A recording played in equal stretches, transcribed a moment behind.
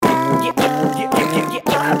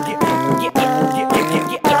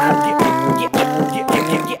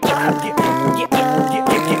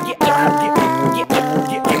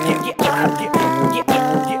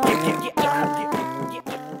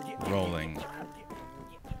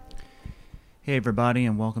Hey everybody,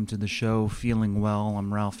 and welcome to the show. Feeling well.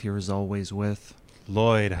 I'm Ralph here as always with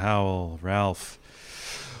Lloyd Howell, Ralph.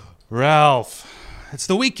 Ralph, it's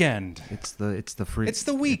the weekend. It's the weekend. It's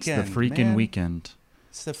the weekend, It's the freaking man. weekend.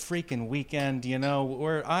 It's the freaking weekend. You know,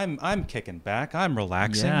 where I'm kicking back. I'm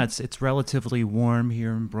relaxing. Yeah, it's relatively warm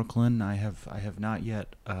here in Brooklyn. I have not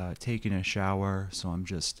yet taken a shower, so I'm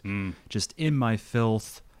just in my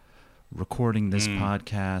filth, recording this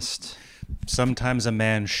podcast. Sometimes a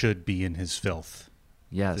man should be in his filth.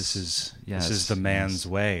 Yes, This is yes, the man's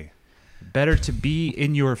yes. way. Better to be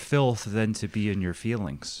in your filth than to be in your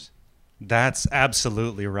feelings. That's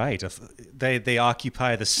absolutely right. They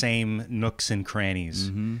occupy the same nooks and crannies.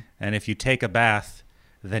 Mm-hmm. And if you take a bath,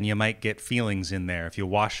 then you might get feelings in there if you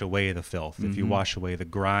wash away the filth, if you wash away the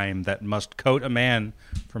grime that must coat a man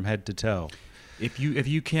from head to toe. If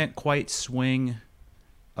you can't quite swing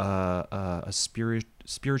a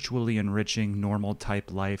spiritually enriching, normal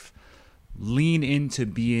type life, lean into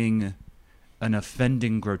being an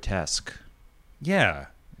offending grotesque. Yeah.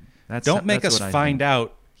 That's Don't make that's us what I find think.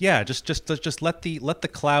 out. Yeah, just let the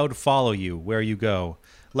cloud follow you where you go.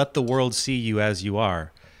 Let the world see you as you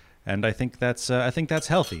are. And I think that's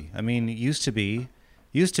healthy. I mean, it used to be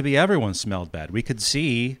everyone smelled bad. We could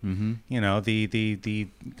see, the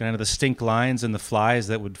kind of the stink lines and the flies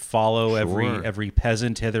that would follow Sure. every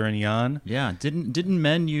peasant hither and yon. Yeah, didn't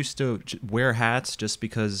men used to wear hats just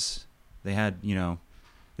because they had,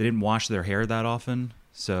 they didn't wash their hair that often?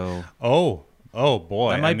 So Oh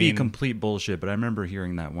boy, that might I be mean, complete bullshit, but I remember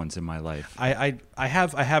hearing that once in my life. I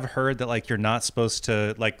have heard that like you're not supposed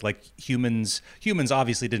to like humans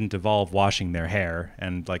obviously didn't evolve washing their hair,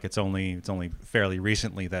 and like it's only fairly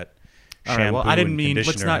recently that All shampoo right, well, I didn't and mean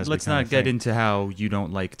conditioner has let's become a not get thing. into how you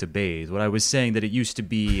don't like to bathe. What I was saying that it used to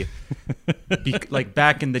be, like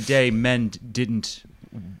back in the day, men didn't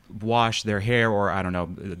wash their hair or I don't know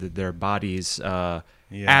their bodies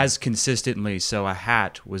as consistently. So a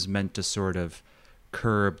hat was meant to sort of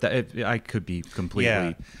curb that. I could be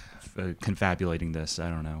completely confabulating this. I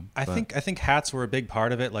don't know. I think hats were a big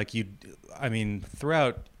part of it. Like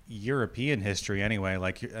throughout European history anyway.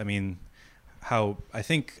 Like I mean, how I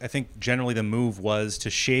think generally the move was to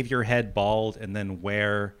shave your head bald and then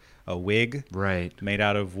wear a wig Right. made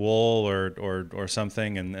out of wool or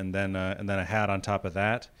something, and then a hat on top of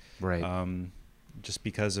that. Right. Just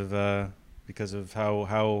because of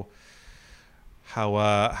how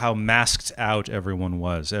masked out everyone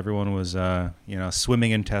was. Everyone was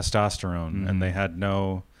swimming in testosterone, and they had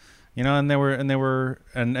no,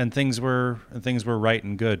 and things were right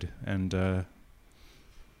and good, and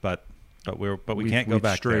but we can't go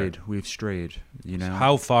back strayed. there. We've strayed.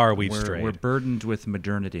 How far we've we're, strayed. We're burdened with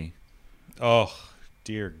modernity. Oh,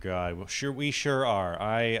 dear God! Well, we sure are.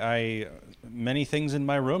 I many things in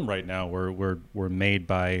my room right now were made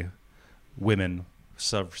by women.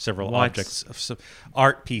 Several What? objects of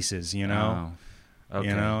art pieces, Oh, okay.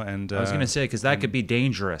 and I was gonna say because that could be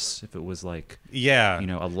dangerous if it was like yeah,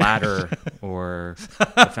 a ladder or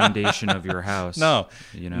the foundation of your house. no,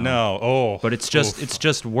 But it's just oof. it's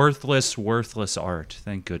just worthless art.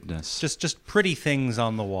 Thank goodness. just pretty things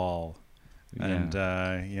on the wall, and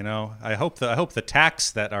I hope the tacks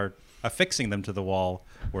that are affixing them to the wall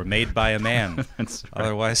were made by a man. That's right.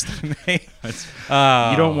 Otherwise, they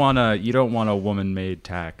You don't want a woman-made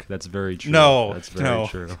tack. That's very true. No, that's very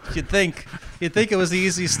true. You'd think it was the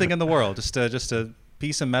easiest thing in the world, just a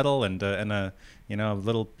piece of metal and a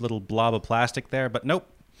little blob of plastic there, but nope.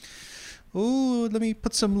 Ooh, let me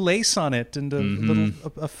put some lace on it and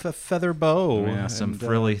a feather bow. Yeah, some and,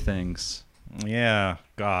 frilly things. Yeah,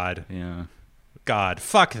 God,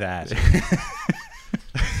 fuck that.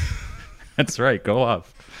 That's right. Go up.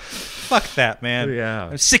 Fuck that, man. Yeah.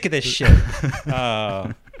 I'm sick of this shit.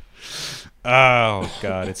 Oh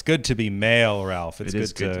God, it's good to be male, Ralph. It's It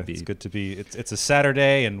is good to be. It's good to be. It's a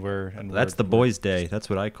Saturday, and That's the boys' day. That's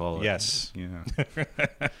what I call it. Yes. Yeah.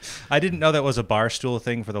 I didn't know that was a barstool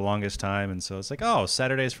thing for the longest time, and so it's like, oh,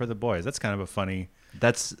 Saturdays for the boys. That's kind of a funny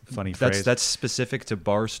phrase. That's specific to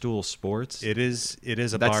Barstool Sports. It is a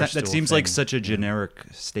barstool. That seems thing. like such a generic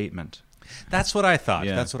statement. That's what I thought.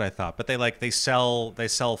 Yeah. That's what I thought. But they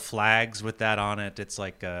sell flags with that on it. It's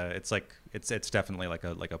it's definitely like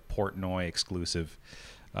a Portnoy exclusive.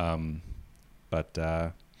 But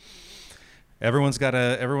everyone's got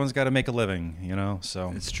to make a living,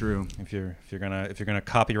 So It's true. if you're gonna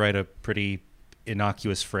copyright a pretty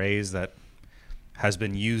innocuous phrase that has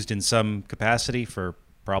been used in some capacity for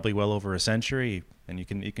probably well over a century, and you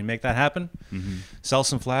can make that happen. Mm-hmm. Sell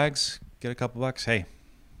some flags, get a couple bucks. Hey,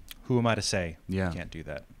 who am I to say Yeah. you can't do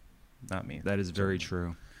that? Not me. That is very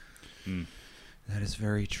true. That is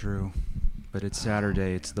very true. But it's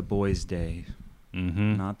Saturday. It's the boys' day,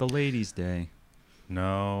 not the ladies' day.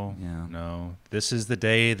 No, Yeah. no. This is the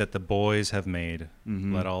day that the boys have made.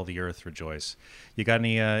 Let all the earth rejoice. You got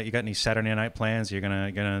any Saturday night plans? You're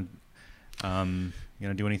gonna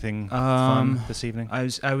do anything fun this evening?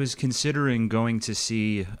 I was considering going to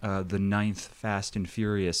see the 9th Fast and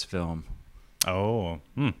Furious film, Oh,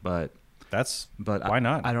 but why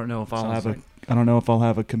not? I don't know if I'll Sounds have I don't know if I'll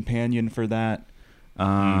have a companion for that,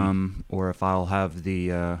 or if I'll have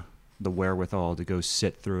the wherewithal to go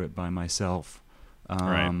sit through it by myself.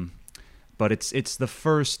 Right. But it's the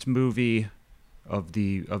first movie of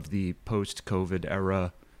the post-COVID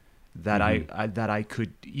era that I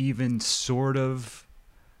could even sort of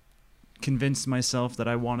convince myself that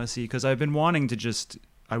I want to see, because I've been wanting to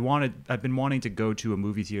go to a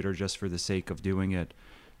movie theater just for the sake of doing it.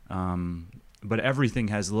 But everything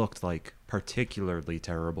has looked like particularly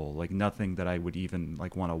terrible, like nothing that I would even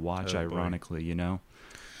like want to watch, ironically, you know?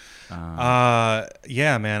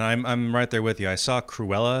 Yeah, man, I'm right there with you. I saw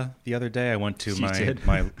Cruella the other day. I went to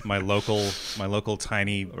my local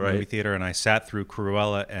tiny movie theater, and I sat through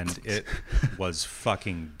Cruella, and it was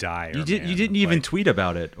fucking dire. You didn't even tweet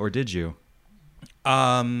about it, or did you?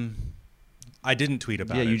 I didn't tweet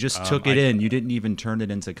about it. Yeah, you just took it in. You didn't even turn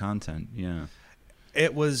it into content. Yeah.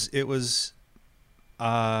 It was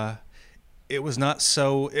not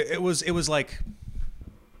so. It was like.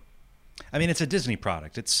 I mean, it's a Disney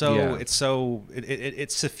product. It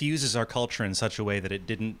suffuses our culture in such a way that it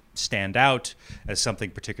didn't stand out as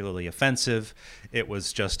something particularly offensive. It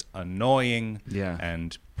was just annoying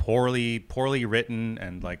and poorly written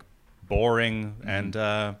and like boring. And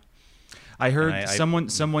I heard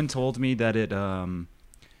someone told me that it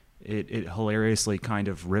hilariously kind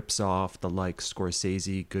of rips off the like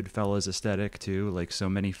Scorsese Goodfellas aesthetic too, like so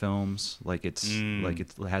many films. Like it's like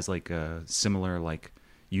it has like a similar like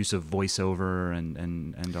use of voiceover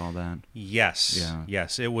and all that. Yes. Yeah.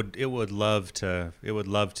 Yes. It would love to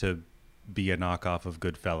be a knockoff of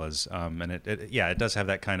Goodfellas. And it does have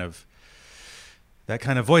that kind of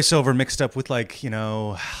voiceover mixed up with like, you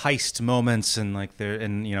know, heist moments and like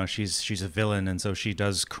she's a villain and so she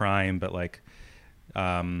does crime, but like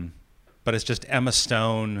but it's just Emma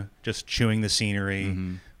Stone just chewing the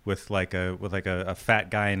scenery. With a fat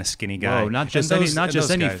guy and a skinny guy. Whoa, not just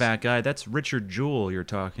any fat guy. That's Richard Jewell you're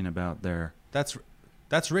talking about there. That's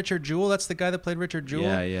Richard Jewell. That's the guy that played Richard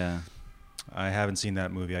Jewell. Yeah. I haven't seen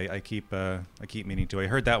that movie. I keep meaning to. I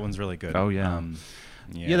heard that one's really good. Oh yeah.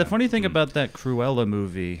 Yeah. The funny thing about that Cruella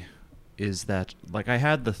movie is that like I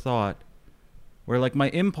had the thought where like my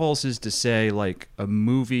impulse is to say like a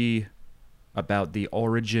movie about the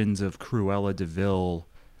origins of Cruella de Vil.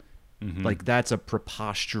 Like that's a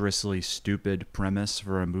preposterously stupid premise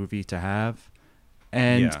for a movie to have,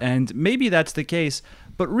 and maybe that's the case.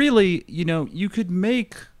 But really, you know, you could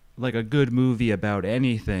make like a good movie about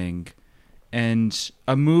anything, and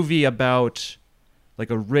a movie about like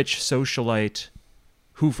a rich socialite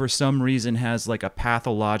who for some reason has like a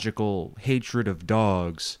pathological hatred of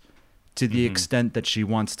dogs to the extent that she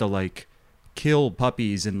wants to like kill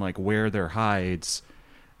puppies and like wear their hides.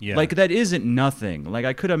 Yeah. Like, that isn't nothing. Like,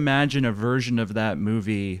 I could imagine a version of that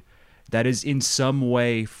movie that is in some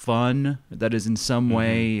way fun, that is in some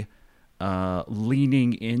way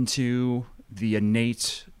leaning into the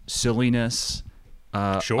innate silliness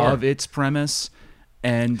of its premise.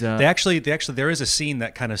 And they actually, there is a scene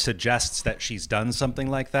that kind of suggests that she's done something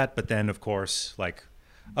like that. But then, of course,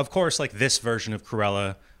 this version of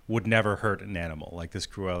Cruella would never hurt an animal. Like, this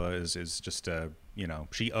Cruella is just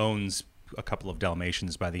she owns a couple of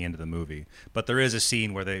Dalmatians by the end of the movie, but there is a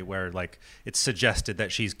scene where like it's suggested that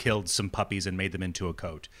she's killed some puppies and made them into a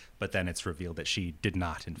coat, but then it's revealed that she did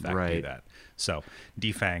not in fact do that. So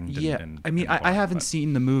defanged. I haven't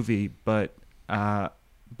seen the movie, but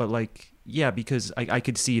like because I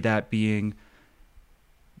could see that being,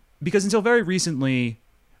 because until very recently,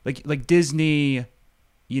 like Disney,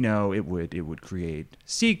 you know, it would create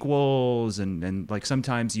sequels and like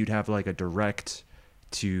sometimes you'd have like a direct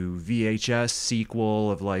to VHS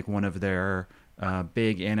sequel of like one of their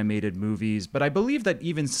big animated movies. But I believe that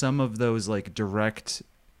even some of those like direct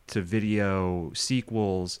to video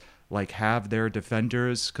sequels like have their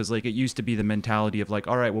defenders, because like it used to be the mentality of like,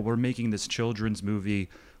 all right, well, we're making this children's movie,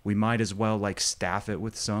 we might as well like staff it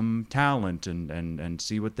with some talent and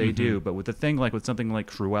see what they do. But with the thing like with something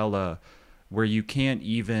like Cruella, where you can't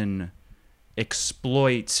even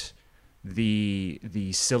exploit the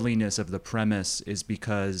silliness of the premise, is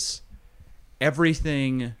because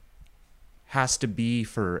everything has to be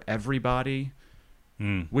for everybody,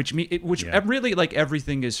 which really like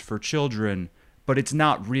everything is for children, but it's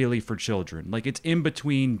not really for children. Like it's in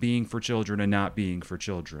between being for children and not being for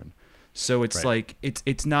children. So it's Right. like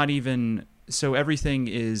it's not even, so everything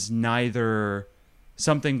is neither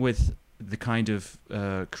something with the kind of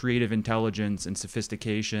creative intelligence and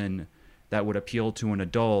sophistication that would appeal to an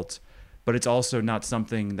adult, but it's also not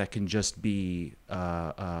something that can just be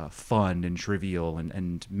fun and trivial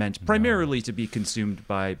and meant primarily to be consumed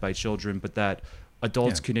by children, but that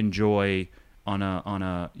adults Yeah. can enjoy on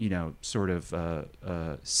a sort of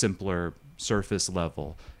simpler surface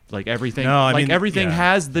level. Like everything, No, I mean, everything yeah,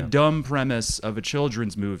 has the yeah. dumb premise of a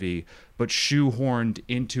children's movie, but shoehorned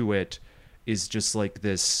into it is just like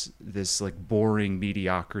this like boring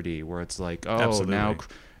mediocrity where it's like, oh, Absolutely. now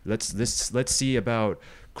let's see about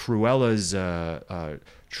Cruella's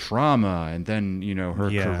trauma and then her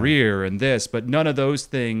Yeah. career and this, but none of those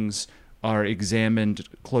things are examined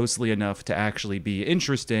closely enough to actually be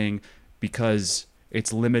interesting because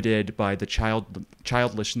it's limited by the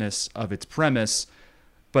childishness of its premise.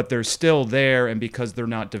 But they're still there, and because they're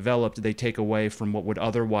not developed, they take away from what would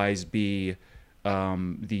otherwise be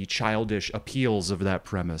the childish appeals of that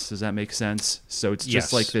premise. Does that make sense? So it's just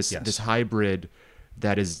Yes, like this yes. this hybrid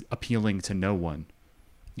that is appealing to no one.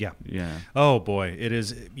 Yeah. Yeah. Oh boy, it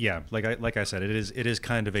is. Yeah, like I said, it is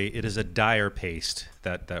kind of a dire paste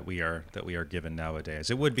that we are given nowadays.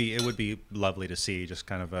 It would be lovely to see just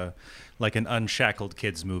kind of like an unshackled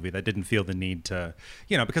kids movie that didn't feel the need to,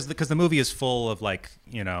 because the movie is full of like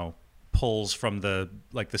pulls from the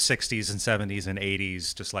 60s and 70s and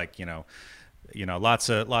 80s, just like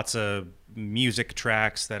lots of music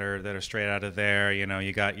tracks that are straight out of there. You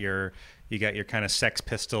got your kind of Sex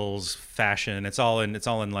Pistols fashion. It's all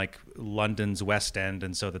in like London's West End,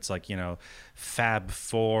 and so that's like Fab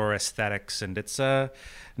Four aesthetics, and it's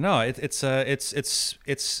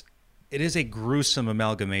it is a gruesome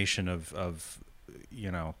amalgamation of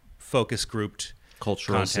focus grouped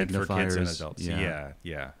Cultural content for kids and signifiers. adults. Yeah.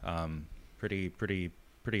 Yeah.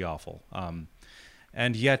 Pretty awful.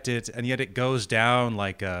 And yet it goes down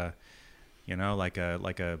like a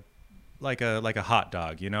hot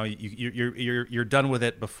dog. You're done with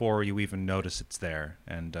it before you even notice it's there,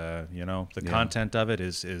 and the content of it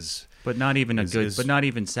is But not even is- but not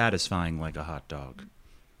even satisfying like a hot dog.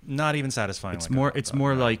 not even satisfying. It's like a more hot it's dog,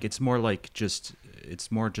 more no. like it's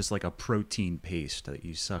more just like a protein paste that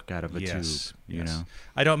you suck out of a Yes, tube, yes.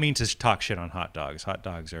 I don't mean to talk shit on hot dogs. Hot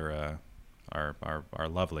dogs are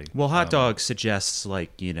lovely. Well, hot dog suggests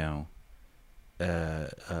like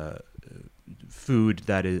food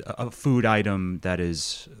that is a food item that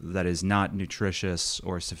is not nutritious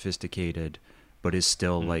or sophisticated, but is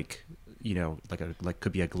still like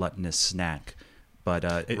could be a gluttonous snack. But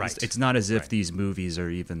Right. it's not as if Right. these movies are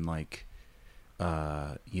even like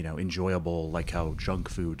enjoyable like how junk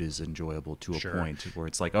food is enjoyable to a Sure. point where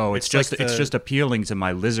it's like, oh, it's It's like just it's the- just appealing to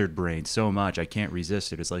my lizard brain so much I can't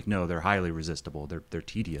resist it. It's like, no, they're highly resistible. They're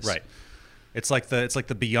tedious. Right. It's like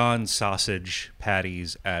the Beyond sausage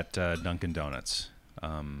patties at Dunkin' Donuts.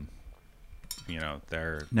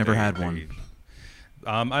 They're Never they- had they- one.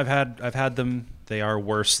 I've had them. They are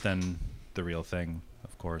worse than the real thing,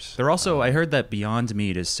 of course. They're also, I heard that Beyond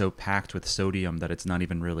Meat is so packed with sodium that it's not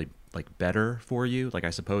even really like better for you. Like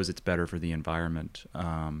I suppose it's better for the environment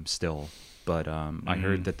still, but I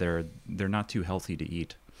heard that they're not too healthy to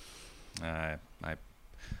eat.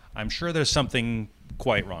 I'm sure there's something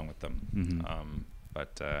quite wrong with them.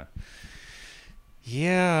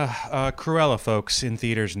 Cruella, folks, in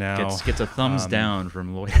theaters now. Gets a thumbs down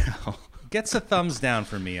from Loyal. Gets a thumbs down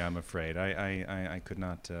for me, I'm afraid. I could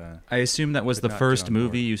not. I assume that was Could the not get first on board.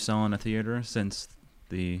 movie you saw in a theater since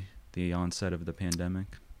the onset of the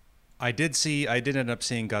pandemic. I did end up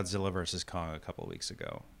seeing Godzilla vs. Kong a couple of weeks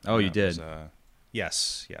ago. Oh, you That did? was,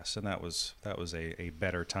 yes, and that was a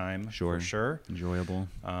better time Sure. for sure. Enjoyable.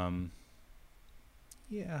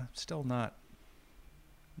 Still not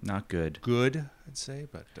Not good. good, I'd say,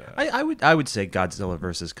 but I would say Godzilla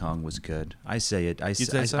vs Kong was good. I say it.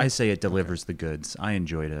 say so? I say it delivers the goods. I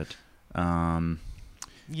enjoyed it.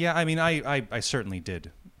 yeah, I mean, I certainly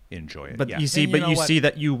did enjoy it. But yeah. you see, And but know you what? see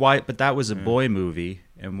that but that was a boy movie,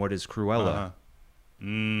 and what is Cruella? Uh-huh.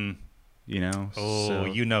 Mm. Oh, so,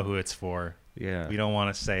 you know who it's for. yeah. We don't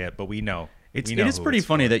want to say it, but we know. It We know is who pretty it's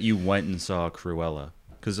funny for. that you went and saw Cruella,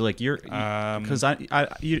 because like because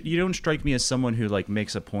you don't strike me as someone who like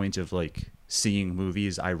makes a point of like seeing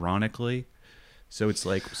movies ironically. So it's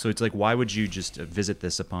like why would you just visit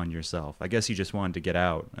this upon yourself? I guess you just wanted to get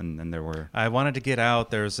out, and then there were. I wanted to get out.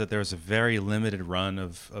 There was a very limited run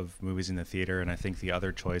of movies in the theater, and I think the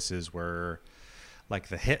other choices were like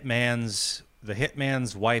the Hitman's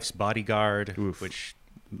Wife's Bodyguard, Oof. which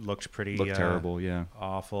looked pretty Looked terrible. Yeah.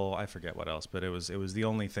 awful. I forget what else, but it was the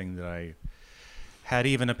only thing that I had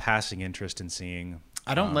even a passing interest in seeing.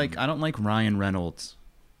 I don't like Ryan Reynolds.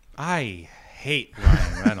 I hate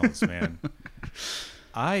Ryan Reynolds, man.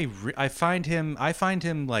 I find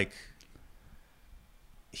him like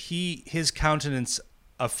his countenance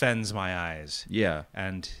offends my eyes. Yeah.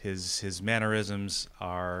 And his mannerisms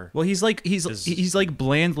are Well, he's like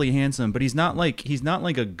blandly handsome, but he's not like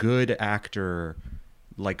a good actor.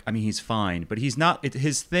 Like, I mean, he's fine, but he's not.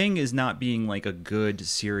 His thing is not being like a good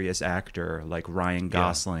serious actor like Ryan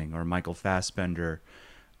Gosling or Michael Fassbender.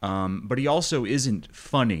 But he also isn't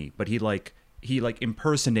funny. But he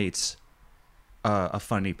impersonates a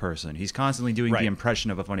funny person. He's constantly doing the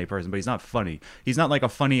impression of a funny person, but he's not funny. He's not like a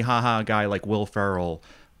funny haha guy like Will Ferrell,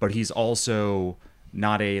 but he's also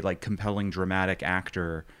not a like compelling dramatic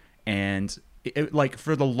actor. And like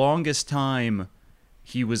for the longest time,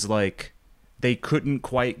 he was like, they couldn't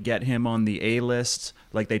quite get him on the A-list.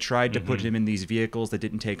 Like they tried to put him in these vehicles that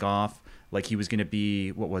didn't take off. Like he was going to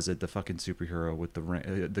be, what was it? The fucking superhero with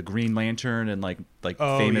the Green Lantern, and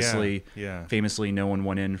famously no one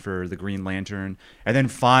went in for the Green Lantern. And then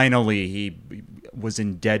finally he was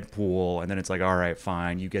in Deadpool, and then it's like, all right,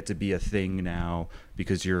 fine, you get to be a thing now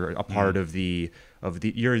because you're a part of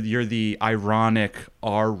you're the ironic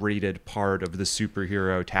R-rated part of the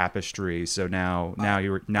superhero tapestry. So now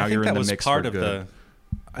you're in the mix for good.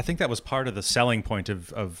 I think that was part of the selling point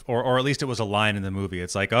of or at least it was a line in the movie.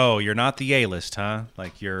 It's like, oh, you're not the A-list, huh?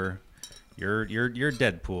 Like you're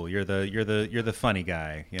Deadpool. You're the funny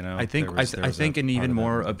guy. You know. I think an even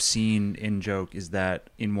more obscene in joke is that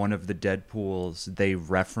in one of the Deadpools they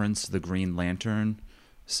reference the Green Lantern.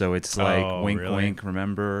 So it's like wink, really? wink.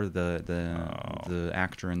 Remember the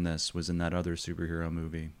actor in this was in that other superhero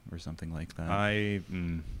movie or something like that.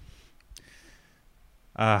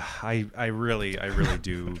 I really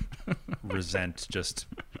do resent just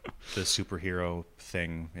the superhero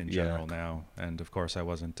thing in general now. And of course I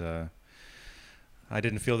wasn't, I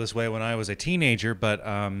didn't feel this way when I was a teenager, but,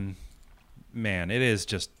 man, it is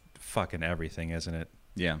just fucking everything, isn't it?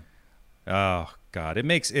 Yeah. Oh God, it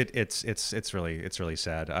makes it's really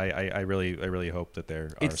sad. I really hope that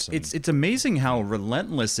there are some. It's amazing how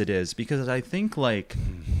relentless it is, because I think like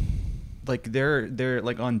they're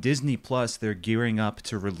like on Disney Plus, they're gearing up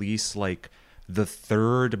to release like the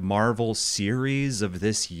third Marvel series of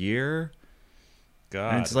this year.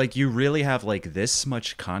 God. And it's like, you really have like this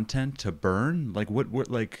much content to burn? Like what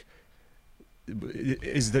like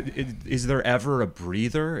is there ever a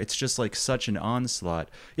breather? It's just like such an onslaught.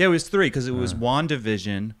 Yeah, it was 3 because it was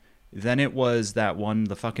WandaVision, then it was that one,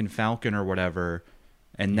 the fucking Falcon or whatever.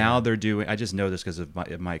 And now they're doing, I just know this because of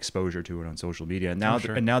my exposure to it on social media. And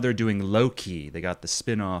now they're doing Loki. They got the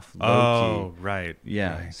spin-off Loki. Oh, right.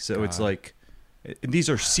 Yeah. Right. So God. it's like, these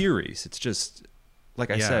are series. It's just,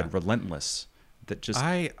 like I said, relentless. That just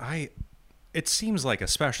it seems like a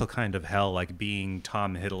special kind of hell, like being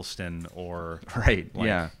Tom Hiddleston or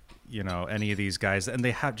you know, any of these guys, and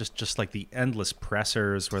they have just like the endless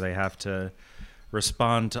pressers where they have to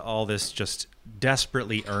respond to all this just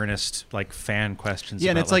desperately earnest like fan questions. Yeah,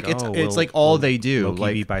 and it's like, it's like all they do. Loki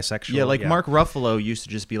like be bisexual. Yeah, like Mark Ruffalo used to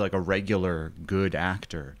just be like a regular good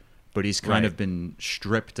actor, but he's kind of been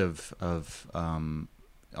stripped of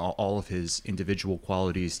all of his individual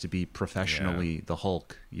qualities to be professionally the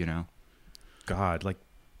Hulk. You know. God, like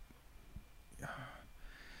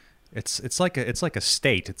it's like a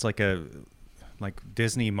state. It's like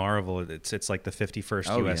Disney Marvel. It's like the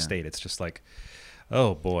 51st U.S. state. It's just like,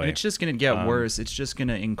 oh boy. And it's just gonna get worse. It's just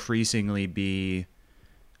gonna increasingly be,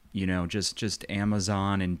 you know, just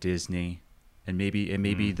Amazon and Disney, and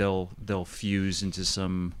maybe they'll fuse into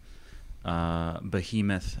some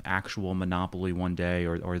behemoth actual monopoly one day,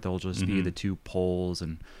 or they'll just be the two poles.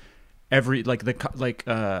 And every like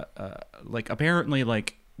apparently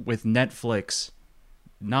like with Netflix,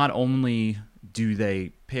 not only do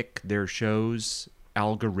they pick their shows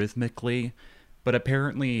algorithmically, but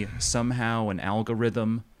apparently somehow an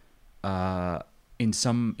algorithm in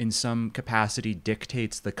some capacity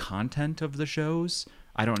dictates the content of the shows.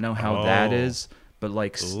 I don't know how that is, but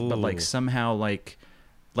somehow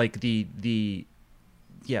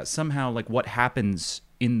somehow like what happens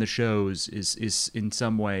in the shows is in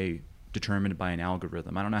some way determined by an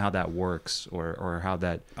algorithm. I don't know how that works or how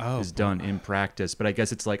that is done in practice, but I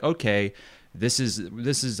guess it's like, okay, this is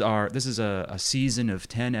a season of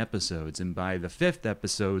 10 episodes, and by the 5th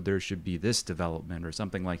episode there should be this development or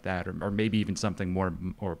something like that, or maybe even something more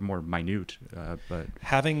minute. But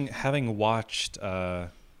having watched the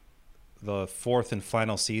 4th and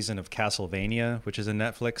final season of Castlevania, which is a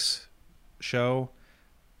Netflix show,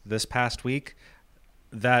 this past week,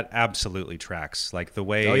 That absolutely tracks. Like the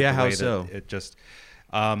way, Oh, yeah, the how way so? that it just,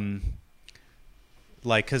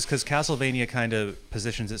 like, because Castlevania kind of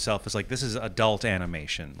positions itself as like this is adult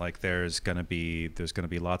animation. Like there's gonna be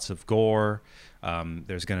lots of gore,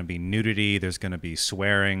 there's gonna be nudity, there's gonna be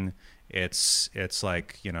swearing. It's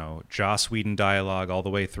like, you know, Joss Whedon dialogue all the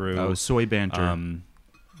way through. Oh, soy banter.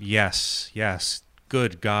 Yes.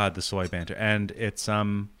 Good God, the soy banter, and it's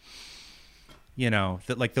you know,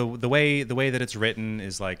 that like the way that it's written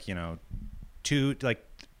is like, you know,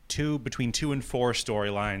 between 2 and 4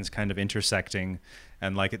 storylines kind of intersecting,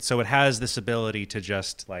 and like it, so it has this ability to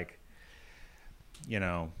just like, you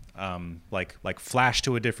know, like flash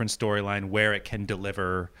to a different storyline where it can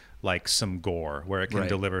deliver like some gore, where it can Right.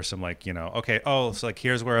 deliver some like, you know, okay, oh, so like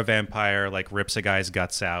here's where a vampire like rips a guy's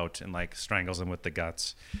guts out and like strangles him with the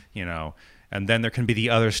guts, you know. And then there can be the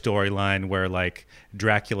other storyline where like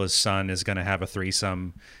Dracula's son is going to have a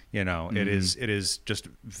threesome, you know. It is just,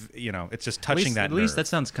 you know, it's just touching At that least nerve. that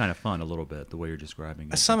sounds kind of fun a little bit, the way you're describing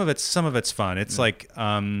it. Some of it's fun. It's like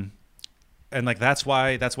and like that's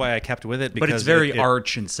why I kept with it, because But it's very it,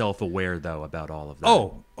 arch and self-aware, though, about all of that.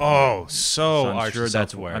 so So arch and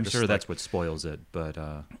self-aware. I'm Just sure like, that's what spoils it. But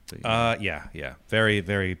yeah. Very,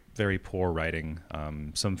 very, very poor writing.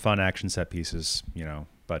 Some fun action set pieces, you know,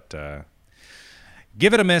 but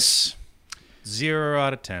give it a miss. 0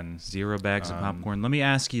 out of 10. 0 bags of popcorn. Let me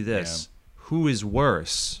ask you this: Who is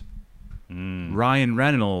worse, Ryan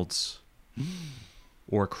Reynolds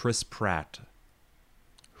or Chris Pratt?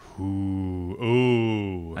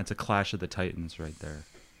 Ooh. That's a Clash of the Titans right there.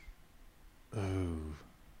 Ooh.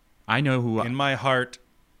 I know who. In my heart,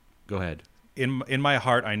 Go ahead. in my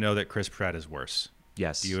heart, I know that Chris Pratt is worse.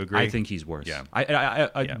 Yes. Do you agree? I think he's worse. Yeah.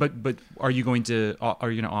 Yeah. But are you going to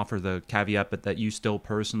offer the caveat but that you still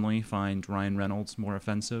personally find Ryan Reynolds more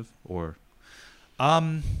offensive, or?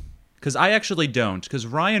 Because I actually don't. Because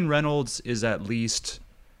Ryan Reynolds is at least.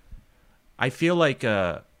 I feel like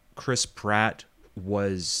Chris Pratt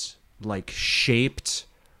was like shaped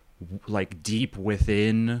like deep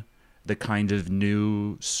within the kind of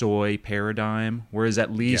new soy paradigm, whereas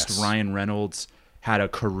at least Yes. Ryan Reynolds had a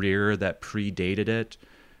career that predated it,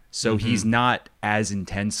 so he's not as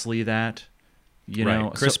intensely that, you Right. know.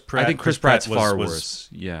 Chris So Pratt- I think Chris Chris Pratt Pratt's was- far was- worse.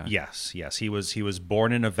 Yeah. Yes. He was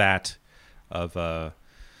born in a vat of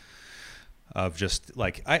just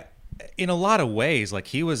like in a lot of ways, like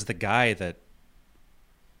he was the guy that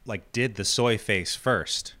like did the soy face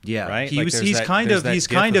first. Yeah, right. He Like, was. there's He's that- kind there's of. that He's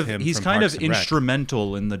gif kind of. him He's from kind of Parks and Rec.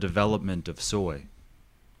 instrumental in the development of soy.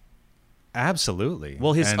 Absolutely.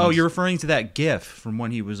 Well, And- you're referring to that GIF from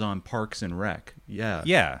when he was on Parks and Rec. Yeah.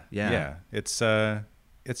 Yeah.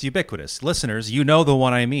 It's ubiquitous. Listeners, you know the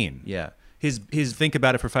one I mean. Yeah. His Think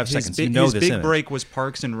about it for 5 seconds. Big, You know his this big image. break was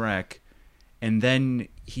Parks and Rec, and then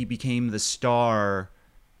he became the star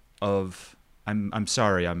of. I'm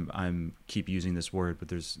sorry. I'm keep using this word, but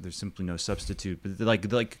there's simply no substitute. But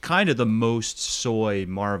like kind of the most soy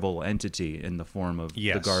Marvel entity in the form of the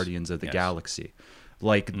Yes. Guardians of the Yes. Galaxy,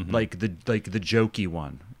 like the jokey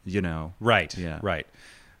one, you know. Right. Yeah. Right.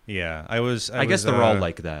 Yeah. I guess was, they're all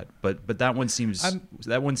like that, but that one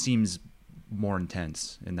seems more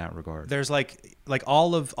intense in that regard. There's like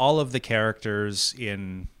all of the characters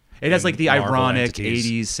in. It has like the Marvel ironic entities.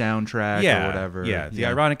 80s soundtrack or whatever. Yeah, the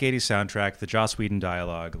ironic 80s soundtrack, the Joss Whedon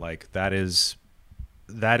dialogue, like that is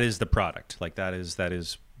the product. Like that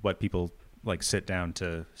is what people like sit down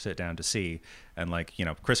to see. And like, you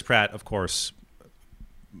know, Chris Pratt, of course,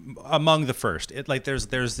 among the first. It like there's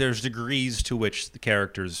degrees to which the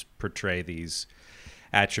characters portray these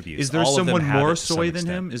attributes. Is there All of them someone have more it to some soy than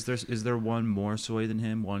extent. him? Is there one more soy than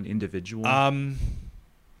him? One individual?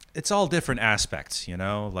 It's all different aspects, you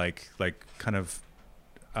know, like kind of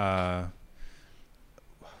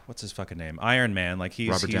what's his fucking name? Iron Man. Like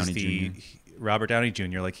Robert Downey Jr.. Robert Downey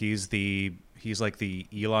Jr. Like he's like the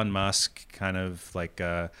Elon Musk kind of like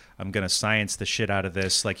I'm gonna science the shit out of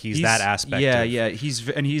this. Like he's that aspect. Yeah, of, yeah. He's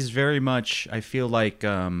very much. I feel like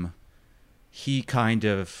he kind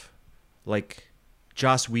of like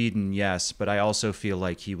Joss Whedon, yes, but I also feel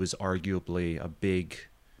like he was arguably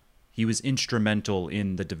he was instrumental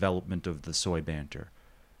in the development of the soy banter.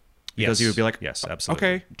 Because he would be like, yes, absolutely.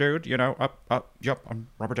 Okay, dude, you know, yep, I'm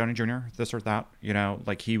Robert Downey Jr., this or that, you know,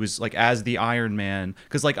 like he was like as the Iron Man,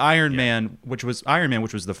 because like Iron Man, which was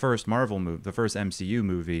the first Marvel movie, the first MCU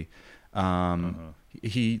movie,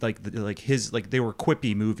 he they were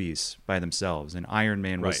quippy movies by themselves, and Iron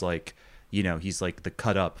Man was Right. like, you know, he's like the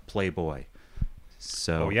cut up playboy.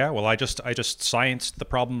 So Oh yeah, well I just scienced the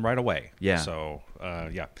problem right away. Yeah. So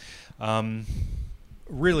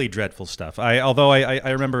really dreadful stuff. Although I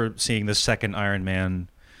remember seeing the second Iron Man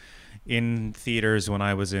in theaters when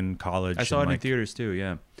I was in college. I saw it and, in theaters too.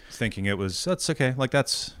 Yeah. thinking that's okay. Like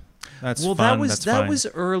that's Well, fun. that fine. was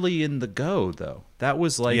early in the go though. That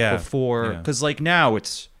was like Yeah, before, yeah. because like now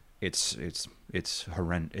it's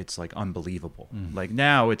horrendous. It's like unbelievable. Like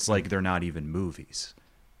now it's like they're not even movies.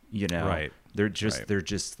 You know, Right. They're just Right. they're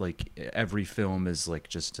just like every film is like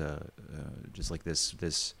just like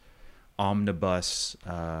this omnibus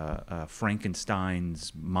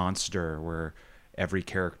Frankenstein's monster where every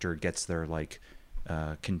character gets their like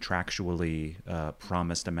contractually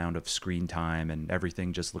promised amount of screen time, and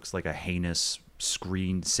everything just looks like a heinous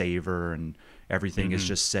screen saver, and everything is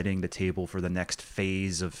just setting the table for the next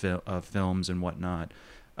phase of films and whatnot.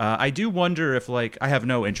 I do wonder if like I have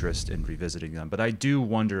no interest in revisiting them, but I do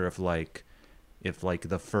wonder if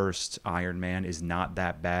the first Iron Man is not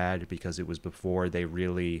that bad because it was before they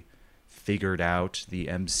really figured out the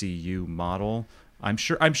MCU model. I'm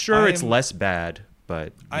sure it's less bad,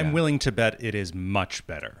 but I'm yeah. willing to bet it is much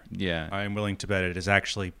better. Yeah. I'm willing to bet it is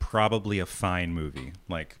actually probably a fine movie.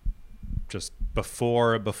 Like just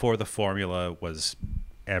before the formula was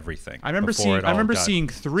everything. I remember Before it all got seeing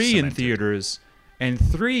 3 in cemented. theaters, and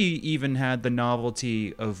 3 even had the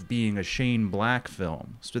novelty of being a Shane Black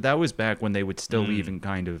film. So that was back when they would still even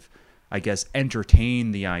kind of, I guess,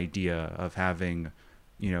 entertain the idea of having,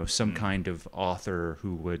 some kind of author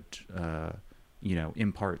who would,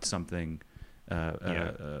 impart something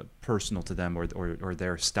personal to them or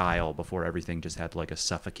their style before everything just had like a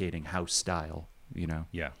suffocating house style,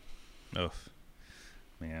 Yeah. Ugh.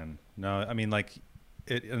 Man. No, I mean like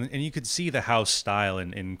it, and you could see the house style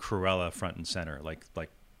in Cruella front and center. Like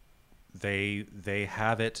they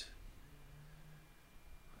have it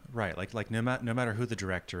right. Like no matter who the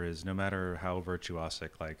director is, no matter how virtuosic,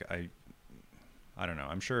 like I don't know.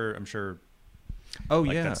 I'm sure Oh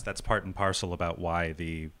like yeah. that's part and parcel about why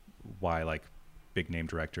like big name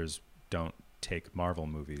directors don't take Marvel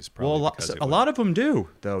movies. Probably Well, because a lot of them do,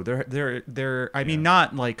 though. They're. I mean,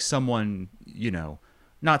 not like someone,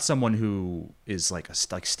 not someone who is like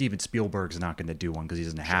Steven Spielberg's not going to do one because he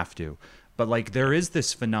doesn't have to. But like, there is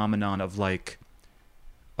this phenomenon of budding,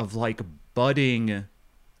 budding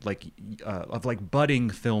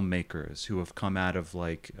filmmakers who have come out of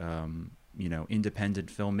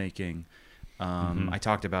independent filmmaking. I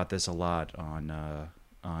talked about this a lot on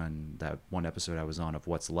that one episode I was on of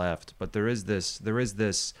What's Left, but there is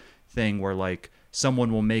this thing where like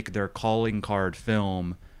someone will make their calling card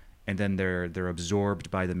film and then they're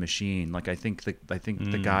absorbed by the machine. Like I think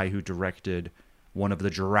the guy who directed one of the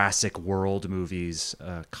Jurassic World movies,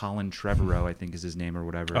 Colin Trevorrow, I think is his name or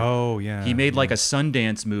whatever. Oh yeah. He made like a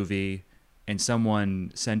Sundance movie, and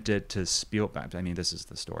someone sent it to Spielberg. I mean, this is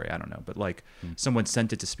the story. I don't know. But like someone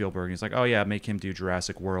sent it to Spielberg and he's like, oh yeah, make him do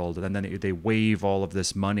Jurassic World. And then they wave all of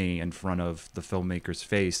this money in front of the filmmaker's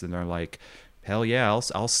face. And they're like, hell yeah,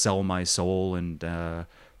 I'll sell my soul and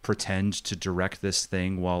pretend to direct this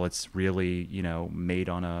thing while it's really, made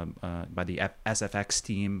on by the SFX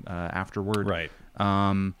team afterward. Right.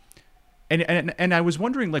 And I was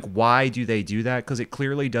wondering, like, why do they do that? Because it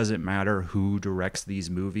clearly doesn't matter who directs these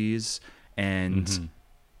movies. And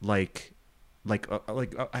like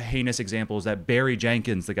a heinous example is that Barry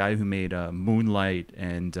Jenkins, the guy who made Moonlight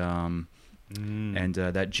and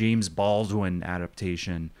that James Baldwin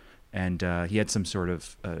adaptation, and he had some sort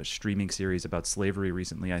of streaming series about slavery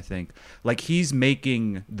recently, I think. Like he's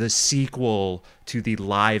making the sequel to the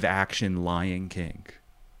live action Lion King.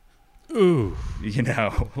 Ooh.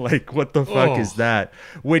 Like what the fuck is that?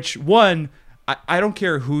 Which one? I don't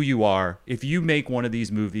care who you are. If you make one of these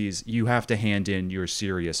movies, you have to hand in your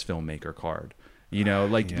serious filmmaker card.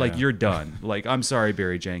 Like you're done. Like I'm sorry,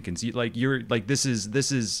 Barry Jenkins. This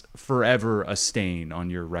is forever a stain on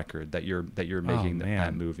your record that you're making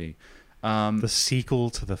that movie. The sequel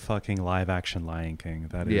to the fucking live action Lion King.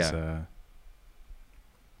 That is. Yeah.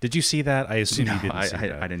 Did you see that? I assume you didn't see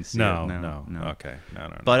that. I didn't see no, it. No. No. Okay. No.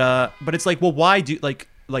 But it's like, well, why do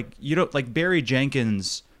you don't like Barry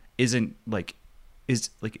Jenkins isn't like.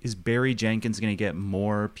 Is Barry Jenkins going to get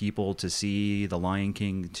more people to see The Lion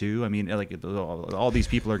King too? I mean, like all these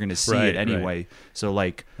people are going to see it anyway. Right. So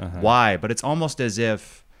like, why? But it's almost as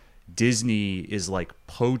if Disney is like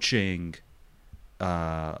poaching,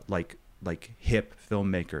 like hip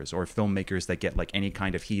filmmakers or filmmakers that get like any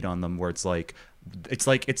kind of heat on them, where it's like it's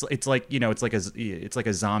like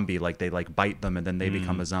a zombie. Like they like bite them and then they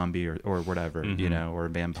become a zombie or whatever, or a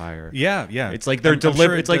vampire. Yeah. It's like they're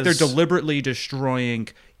they're deliberately destroying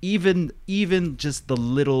even just the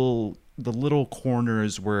little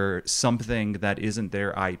corners where something that isn't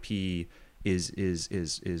their IP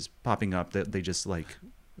is popping up, that they just like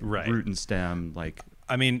root and stem. Like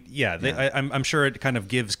I mean, yeah, Yeah. I'm sure it kind of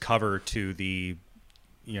gives cover to the,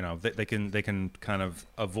 they can kind of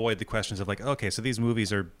avoid the questions of like, okay, so these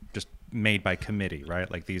movies are just made by committee,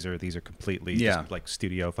 right? Like these are completely Yeah. just like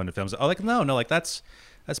studio funded films. Oh, like no, like that's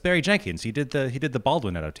Barry Jenkins. He did the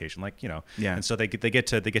Baldwin adaptation, like Yeah. And so they get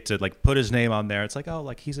to like put his name on there. It's like, oh,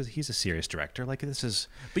 like he's a serious director. Like this is,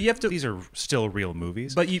 But you have to. these are still real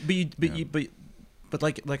movies. But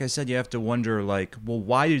like I said, you have to wonder, like, well,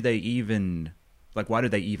 why do they even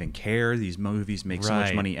care? These movies make so much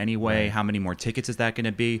Right. money anyway. Right. How many more tickets is that going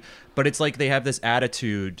to be? But it's like they have this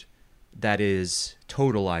attitude that is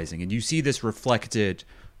totalizing, and you see this reflected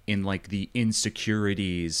in like the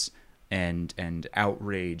insecurities and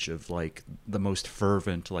outrage of like the most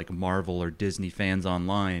fervent like Marvel or Disney fans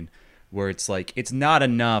online, where it's like it's not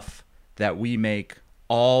enough that we make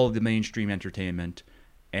all the mainstream entertainment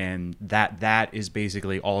and that is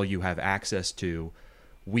basically all you have access to.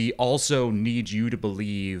 We also need you to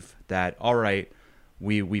believe that, all right,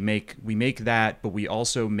 we make that, but we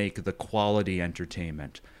also make the quality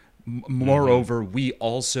entertainment. Moreover, we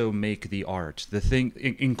also make the art. The thing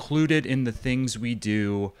included in the things we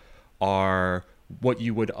do are what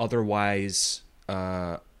you would otherwise.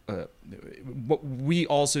 What we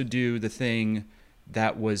also do the thing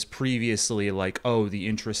that was previously like, oh, the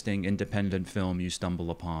interesting independent film you stumble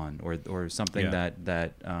upon, or something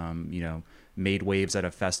that made waves at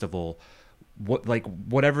a festival.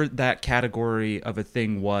 Whatever that category of a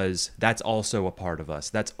thing was, that's also a part of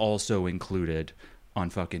us. That's also included on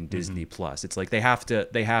fucking Disney Plus. It's like they have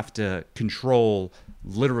to control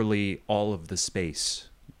literally all of the space,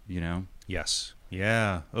 Yes.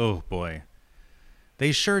 Yeah. Oh boy.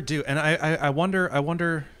 They sure do. And I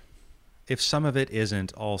wonder if some of it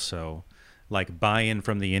isn't also like buy-in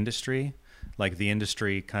from the industry, like the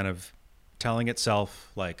industry kind of telling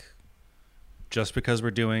itself like, just because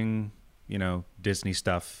we're doing, Disney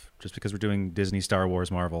stuff, just because we're doing Disney, Star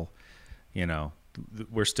Wars, Marvel,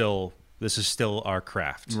 this is still our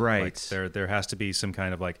craft. Right. Like there has to be some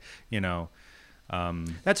kind of like,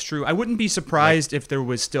 That's true. I wouldn't be surprised if there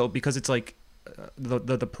was still, because it's like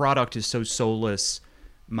the product is so soulless.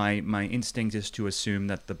 My instinct is to assume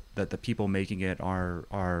that the people making it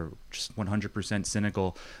are just 100%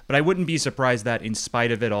 cynical. But I wouldn't be surprised that in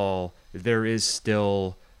spite of it all, there is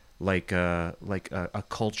still like a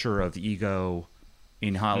culture of ego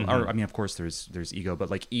in Hollywood. I mean, of course, there's ego,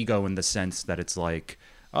 but like ego in the sense that it's like,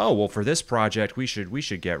 oh, well, for this project, we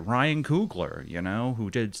should get Ryan Coogler, who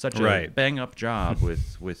did such a bang up job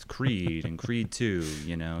with Creed and Creed 2,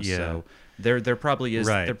 Yeah. So there probably is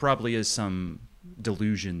Right. there probably is some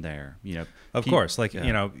delusion there, Of course, like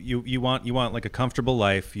you want like a comfortable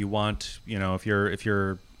life. You want if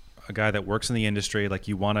you're a guy that works in the industry, like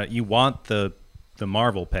you want the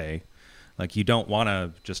Marvel pay, like you don't want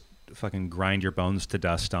to just fucking grind your bones to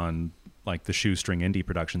dust on like the shoestring indie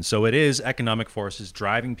production. So it is economic forces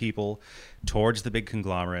driving people towards the big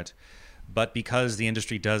conglomerate, but because the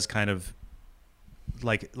industry does kind of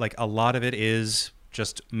like a lot of it is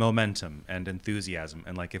just momentum and enthusiasm,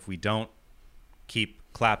 and like if we don't keep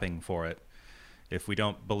clapping for it, if we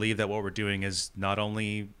don't believe that what we're doing is not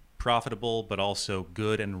only profitable but also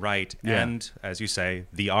good and right, and as you say,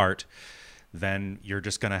 the art, then you're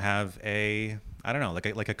just going to have I don't know,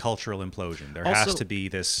 like a cultural implosion. There has to be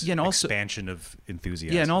this expansion of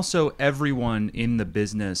enthusiasm. Yeah, and also everyone in the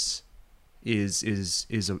business is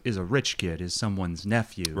a rich kid, is someone's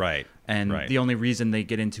nephew, Right? And right. the only reason they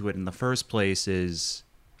get into it in the first place is,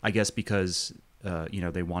 I guess, because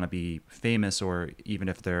they want to be famous, or even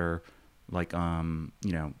if they're like on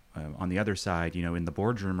the other side, in the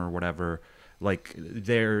boardroom or whatever, like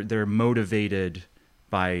they're motivated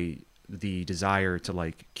by the desire to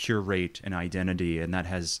like curate an identity, and that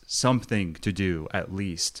has something to do at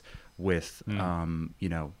least with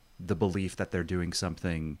the belief that they're doing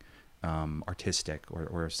something artistic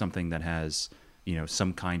or something that has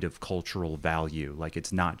some kind of cultural value. Like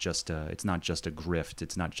it's not just a grift,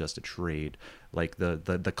 it's not just a trade. Like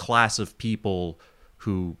the class of people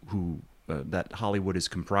who that Hollywood is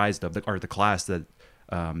comprised of, or the class that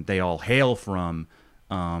they all hail from,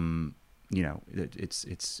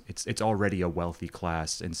 it's already a wealthy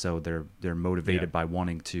class, and so they're motivated by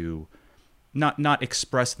wanting to not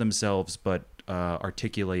express themselves, but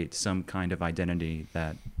articulate some kind of identity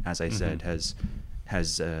that, as I said, has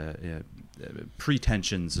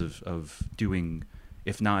pretensions of doing,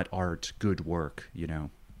 if not art, good work.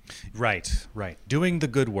 Right. Doing the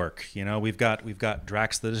good work. We've got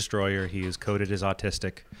Drax the Destroyer. He is coded as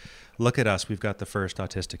autistic. Look at us. We've got the first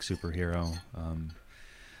autistic superhero.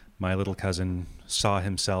 My little cousin saw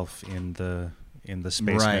himself in the in the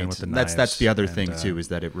Spaceman with the knives. That's the other and, thing too, is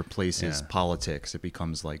that it replaces yeah. politics. It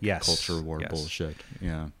becomes like Yes, culture war yes. bullshit.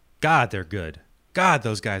 Yeah. God, they're good. God,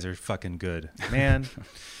 those guys are fucking good, man.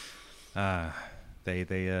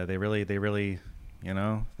 They really, you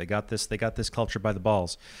know, they got this culture by the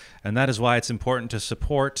balls, and that is why it's important to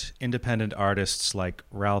support independent artists like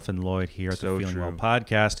Ralph and Lloyd here at So the Feeling true. Well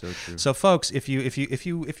podcast. So true. So, folks, if you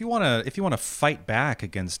want to fight back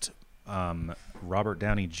against Robert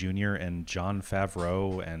Downey Jr. and Jon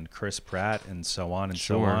Favreau and Chris Pratt and so on and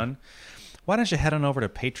so Sure. on, why don't you head on over to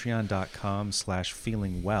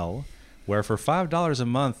patreon.com/feelingwell, where for $5 a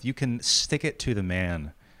month you can stick it to the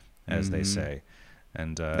man, as they say.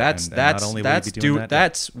 And That's and not only will you be doing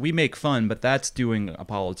that, we make fun, but that's doing a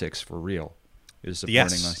politics for real. Is supporting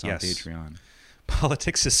us on yes. Patreon.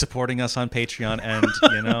 politics is supporting us on Patreon, and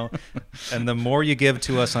you know, and the more you give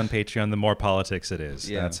to us on Patreon, the more politics it is.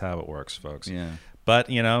 Yeah. That's how it works, folks. Yeah. But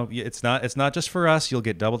you know, it's not just for us. You'll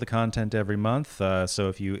get double the content every month. So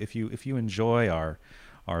if you enjoy our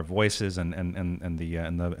voices and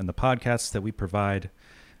the podcasts that we provide,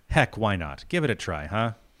 heck, why not? Give it a try,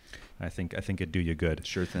 huh? I think it'd do you good.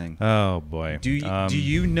 Sure thing. Oh boy. Do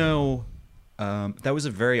you know? That was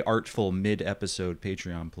a very artful mid-episode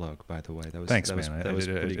Patreon plug, by the way. That was Thanks, that man. Was, that was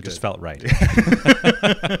pretty it good. just felt right.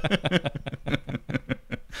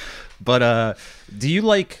 But do you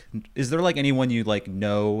like? Is there like anyone you like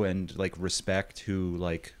know and like respect who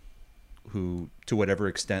to whatever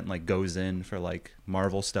extent like goes in for like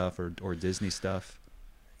Marvel stuff or Disney stuff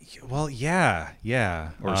Well, yeah.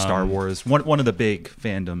 or Star Wars? One of the big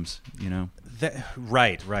fandoms, you know.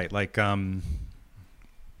 Right.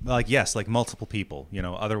 Like yes, like multiple people, you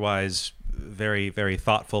know. Otherwise, very, very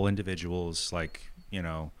thoughtful individuals, like, you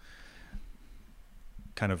know,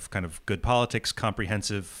 kind of good politics,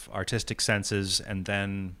 comprehensive artistic senses, and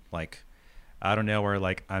then like, I don't know, where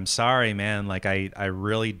like, I'm sorry, man, like I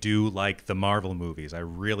really do like the Marvel movies. I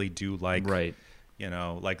really do like, Right. you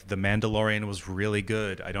know, like The Mandalorian was really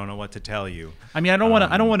good. I don't know what to tell you. I mean, I don't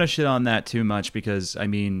want to shit on that too much because I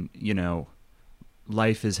mean, you know,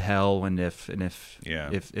 life is hell, and if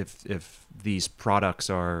these products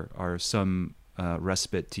are some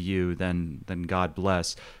respite to you, then God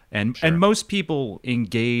bless. And Sure. and most people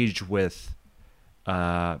engage with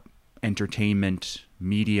entertainment,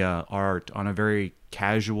 media, art on a very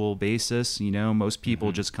casual basis. You know, most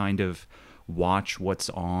people just kind of watch what's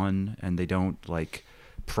on, and they don't like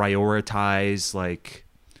prioritize. Like,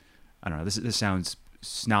 I don't know. This sounds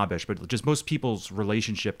snobbish, but just most people's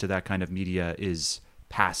relationship to that kind of media is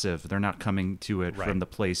passive. They're not coming to it from the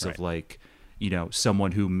place of like, you know,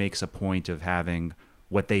 someone who makes a point of having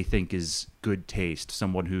what they think is good taste,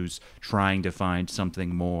 someone who's trying to find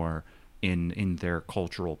something more in their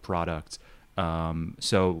cultural product.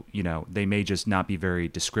 So, you know, they may just not be very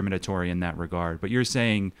discriminatory in that regard. But you're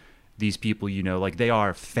saying these people, you know, like they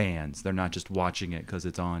are fans. They're not just watching it because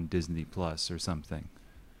it's on Disney Plus or something.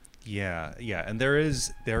 Yeah, and there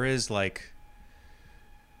is like,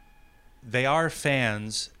 they are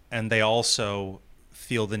fans, and they also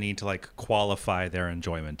feel the need to like qualify their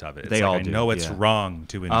enjoyment of it. It's They like, all I do, know it's yeah. wrong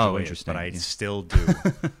to enjoy it, interesting, but I yeah. still do.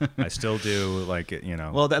 I still do, like, you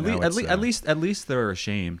know. Well, now it's, at least they're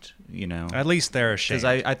ashamed, you know. at least they're ashamed.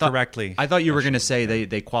 Because I thought correctly. I thought you were going to say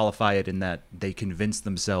they qualify it in that they convince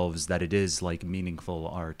themselves that it is like meaningful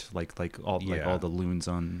art, like all the loons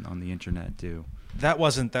on the internet do. That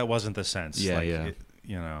wasn't the sense. Yeah, like, yeah.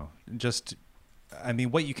 You know, just, I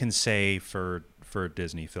mean, what you can say for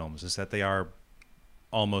Disney films is that they are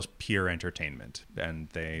almost pure entertainment, and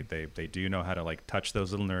they do know how to like touch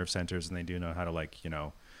those little nerve centers, and they do know how to like, you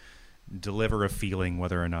know, deliver a feeling,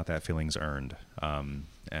 whether or not that feeling's earned.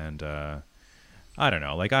 And I don't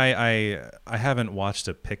know, like I haven't watched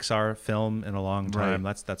a Pixar film in a long time.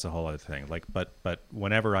 Right. That's a whole other thing. Like, but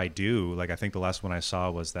whenever I do, like, I think the last one I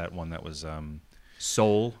saw was that one that was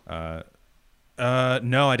Soul. no,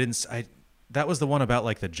 I didn't. That was the one about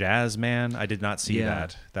like the jazz man. I did not see Yeah.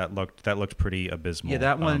 that. That looked pretty abysmal. Yeah,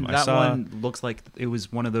 that one. I saw, one looks like it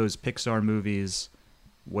was one of those Pixar movies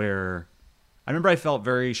where I remember I felt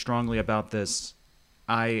very strongly about this.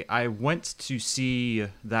 I went to see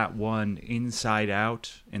that one Inside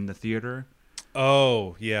Out in the theater.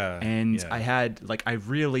 Oh yeah, And yeah. I had like I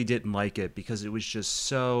really didn't like it because it was just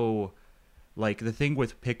so like the thing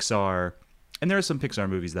with Pixar, and there are some Pixar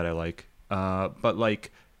movies that I like, but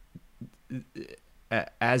like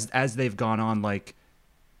as they've gone on, like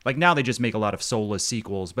now they just make a lot of soulless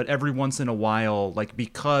sequels, but every once in a while, like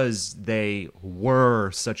because they were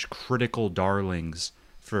such critical darlings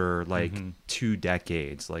for like 2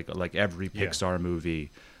 decades, like every Yeah. Pixar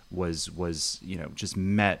movie was just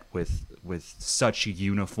met with such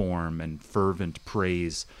uniform and fervent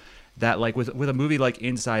praise that like with a movie like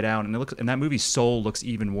Inside Out, and that movie's Soul looks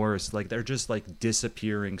even worse. Like they're just like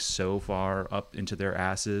disappearing so far up into their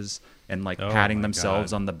asses and like patting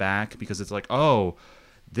themselves on the back because it's like, oh,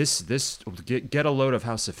 this get a load of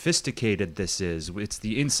how sophisticated this is. It's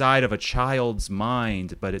the inside of a child's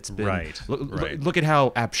mind, but it's been look at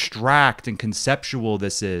how abstract and conceptual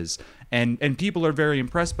this is. And people are very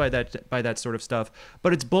impressed by that sort of stuff,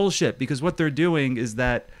 but it's bullshit because what they're doing is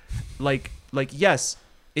that like yes,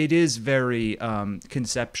 it is very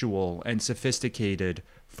conceptual and sophisticated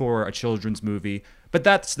for a children's movie. But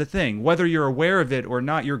that's the thing. Whether you're aware of it or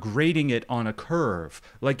not, you're grading it on a curve.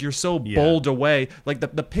 Like you're so bowled away. Like the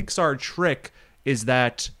Pixar trick is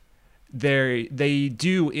that they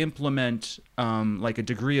do implement like a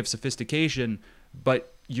degree of sophistication,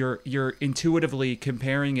 but you're intuitively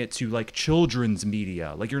comparing it to like children's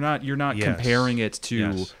media. Like you're not comparing it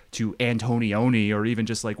to Antonioni or even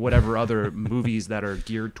just like whatever other movies that are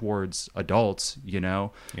geared towards adults, you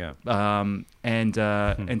know? Yeah.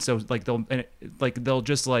 And so like they'll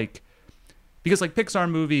just like, because like Pixar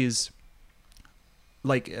movies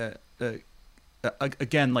like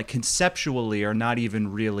again, like conceptually are not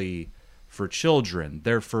even really for children.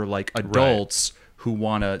 They're for like adults who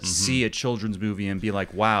want to see a children's movie and be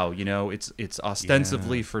like, wow, you know, it's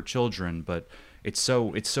ostensibly for children, but it's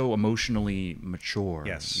so emotionally mature.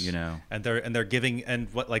 Yes, you know, and they're giving, and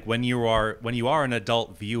what, like when you are an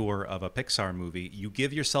adult viewer of a Pixar movie, you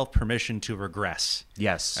give yourself permission to regress.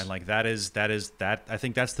 Yes, and like that is I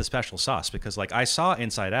think that's the special sauce, because like I saw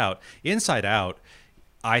Inside Out. Inside Out,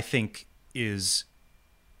 I think is.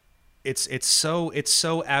 It's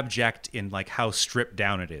so abject in like how stripped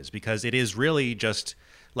down it is, because it is really just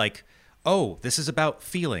like, oh, this is about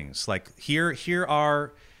feelings. Like here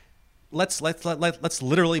are let's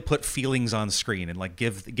literally put feelings on screen and like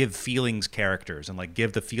give feelings characters and like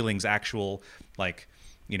give the feelings actual like,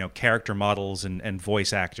 you know, character models and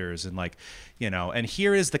voice actors, and like, you know, and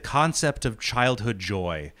here is the concept of childhood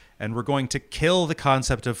joy, and we're going to kill the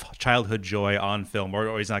concept of childhood joy on film,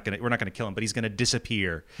 or we're not going to kill him, but he's going to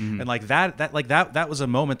disappear. And like that was a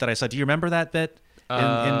moment that I saw. Do you remember that bit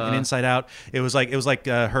in Inside Out? It was like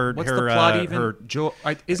her. What's her the plot even? Her Joy,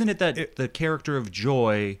 isn't it that the character of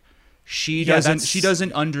Joy, she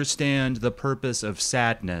doesn't understand the purpose of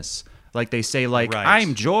sadness. Like they say, like,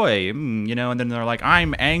 I'm joy, you know, and then they're like,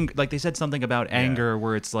 I'm anger. Like they said something about anger,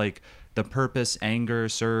 where it's like the purpose anger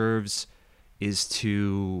serves is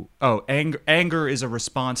to anger is a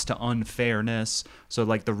response to unfairness. So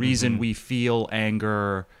like the reason we feel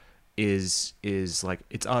anger is like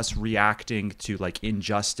it's us reacting to like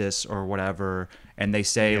injustice or whatever. And they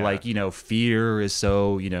say like, you know, fear is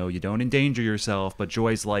so, you know, you don't endanger yourself, but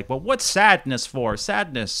joy's like, well, what's sadness for?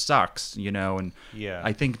 Sadness sucks, you know. And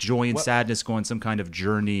I think joy and sadness go on some kind of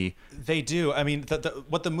journey. They do. I mean,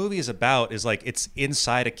 what the movie is about is like it's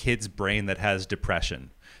inside a kid's brain that has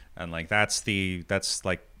depression. And like that's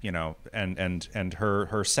like, you know, and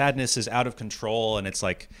her sadness is out of control, and it's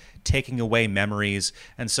like taking away memories.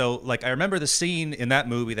 And so like I remember the scene in that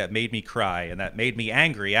movie that made me cry and that made me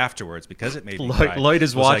angry afterwards, because it made me cry. Lloyd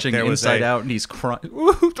is watching Inside Out and he's crying.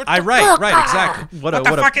 Right, exactly. What the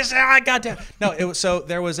fuck is that? Goddamn. No, it was, so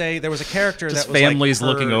there was a character just that was families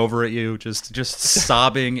like looking over at you, just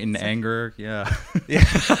sobbing in anger. Yeah.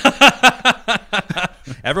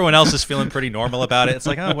 Everyone else is feeling pretty normal about it. It's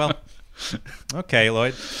like, oh well. Okay,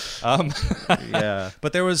 Lloyd. Yeah,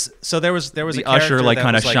 but there was the a usher like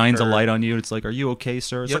kind of like shines a light on you. It's like, are you okay,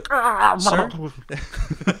 sir? It's like, sir?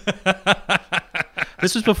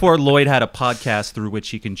 This was before Lloyd had a podcast through which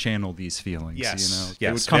he can channel these feelings. Yes, you know,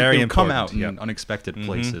 yes, it would come out in in unexpected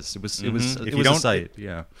places. It was If a sight.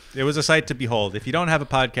 Yeah, it was a sight to behold. If you don't have a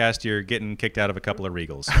podcast, you're getting kicked out of a couple of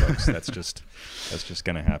Regals, folks. That's just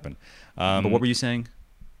gonna happen. But what were you saying?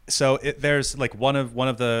 So there's like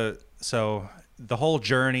so the whole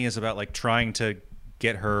journey is about like trying to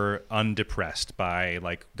get her undepressed by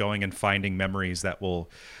like going and finding memories that will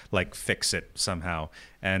like fix it somehow.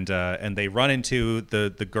 And they run into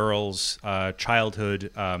the girl's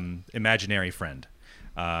childhood imaginary friend,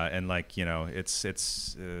 and like, you know,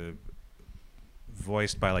 it's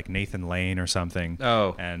voiced by like Nathan Lane or something.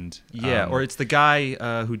 Oh, and or it's the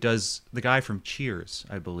guy who does the guy from Cheers,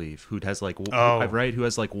 I believe, who has like who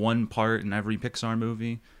has like one part in every Pixar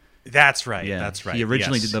movie. That's right. Yeah, that's right. He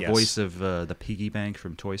originally did the voice of the piggy bank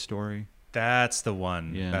from Toy Story. That's the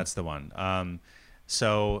one. Yeah. That's the one.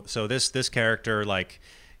 So this character, like,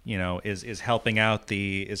 is helping out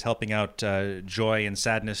Joy and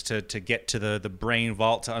Sadness to get to the brain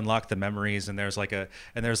vault to unlock the memories, and there's like a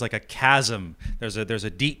chasm. There's a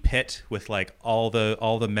deep pit with like all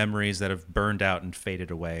the memories that have burned out and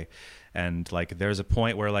faded away. And like there's a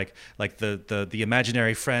point where like the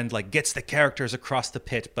imaginary friend like gets the characters across the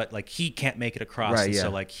pit, but like he can't make it across, Right, and yeah. so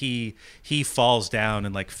like he falls down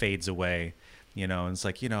and like fades away, and it's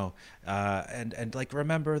like and like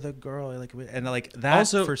remember the girl, like, and like that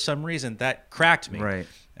Also- for some reason that cracked me, Right.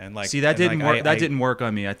 and like See, that and, didn't like, work. That didn't work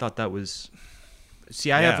on me. I thought that was. See,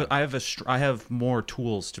 Yeah. I have more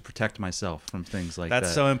tools to protect myself from things like that.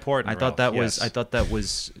 That's so important, I thought Ralph, that yes.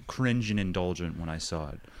 was cringe and indulgent when I saw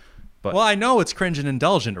it. But Well, I know it's cringe and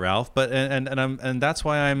indulgent, Ralph, but and that's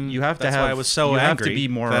why I'm. you have to that's have. why I was so you have angry to be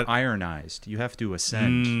more that- ironized. You have to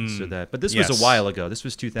ascend so that. But this was yes. a while ago. This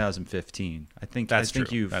was 2015. I think. That's I think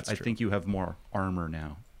true. you've. That's I true. think you have more armor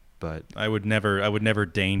now. But I would never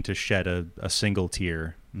deign to shed a single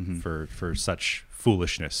tear for such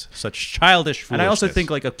foolishness, such childish foolishness. And I also think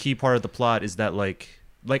like a key part of the plot is that like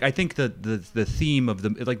I think the theme of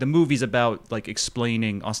the movie's about like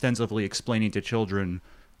ostensibly explaining to children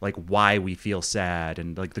like why we feel sad,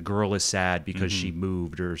 and like the girl is sad because she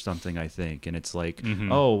moved or something, I think, and it's like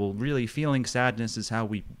oh well, really feeling sadness is how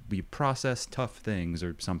we process tough things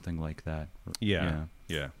or something like that. yeah.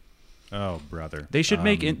 Oh, brother. They should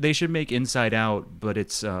make Inside Out, but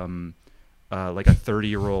it's like a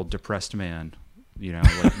 30-year-old depressed man,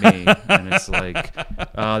 like me, and it's like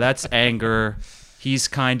that's anger. He's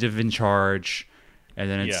kind of in charge, and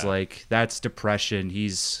then it's Yeah. like that's depression.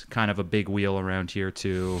 He's kind of a big wheel around here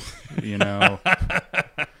too,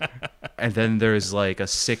 And then there's like a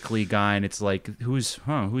sickly guy, and it's like who's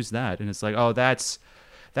that? And it's like oh that's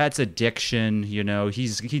addiction, he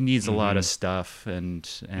needs a lot of stuff, and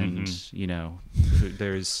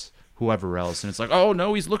there's whoever else, and it's like oh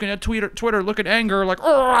no, he's looking at Twitter, look at anger, like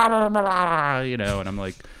and I'm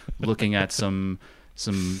like looking at some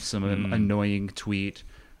annoying tweet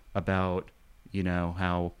about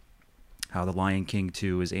how the Lion King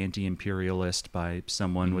 2 is anti-imperialist by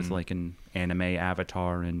someone with like an anime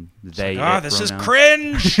avatar, and they this is pronoun.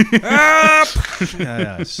 cringe.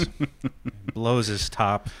 Yes. Blows his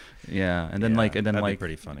top. Yeah, and then Yeah, that'd be like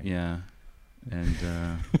pretty funny. Yeah, and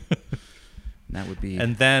that would be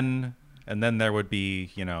And then there would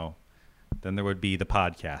be then there would be the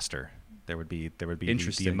podcaster. There would be the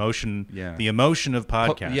Interesting. emotion. Yeah. The emotion of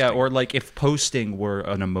podcasting. yeah, or like if posting were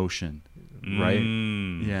an emotion, right?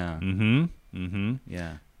 Mm. Yeah,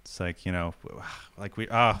 yeah. It's like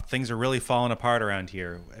like things are really falling apart around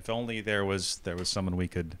here. If only there was someone we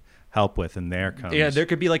could help with, and there comes. Yeah, there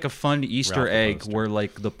could be like a fun Easter Ralph the egg poster. where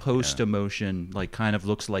like the post emotion like kind of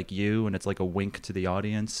looks like you, and it's like a wink to the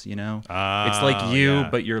audience, It's like you, yeah.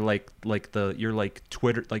 but you're like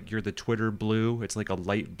Twitter, like you're the Twitter blue. It's like a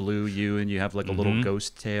light blue you, and you have like a little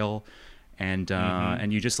ghost tail, and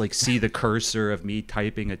and you just like see the cursor of me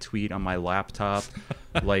typing a tweet on my laptop,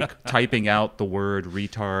 like typing out the word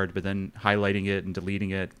retard, but then highlighting it and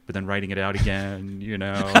deleting it, but then writing it out again,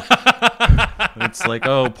 It's like,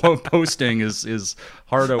 oh, posting is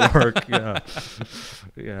hard at work.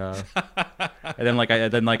 Yeah. And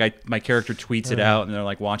then my character tweets it out, and they're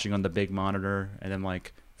like watching on the big monitor, and then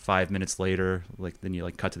like 5 minutes later, like then you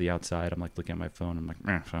like cut to the outside. I'm like looking at my phone. I'm like,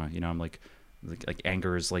 I'm like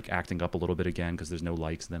anger is like acting up a little bit again because there's no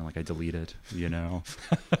likes. And then like I delete it.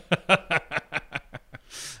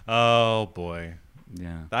 Oh boy.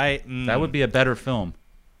 Yeah. That would be a better film.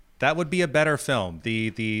 That would be a better film.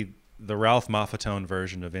 The Ralph Maffatone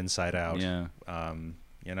version of Inside Out. Yeah.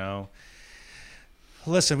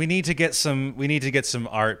 Listen, we need to get some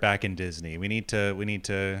art back in Disney. We need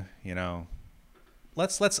to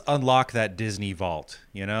let's unlock that Disney vault,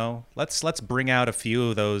 Let's bring out a few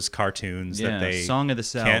of those cartoons that they Song of the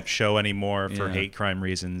South. can't show anymore for Yeah. hate crime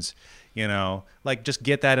reasons. Like just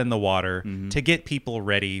get that in the water to get people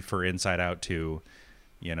ready for Inside Out 2,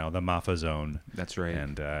 the Maffa Zone. That's right.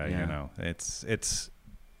 And Yeah. it's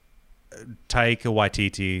Taika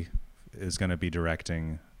Waititi is going to be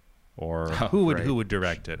directing, or who would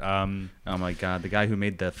direct it? Oh my God, the guy who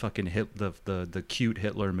made the fucking the cute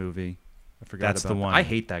Hitler movie. I forgot That's about the that. one. I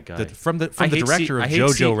hate that guy. From the I hate director I of hate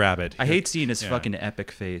Jojo Rabbit. I hate seeing his Yeah. fucking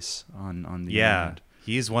epic face on the Yeah, internet.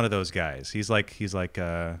 he's one of those guys. He's like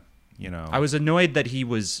I was annoyed that he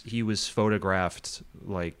was photographed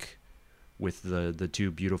like with the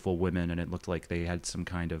two beautiful women, and it looked like they had some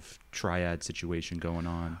kind of triad situation going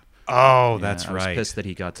on. Oh, Yeah, that's I was right. pissed that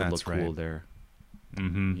he got to That's look cool right. there.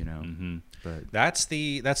 Mm-hmm. But That's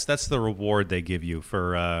the reward they give you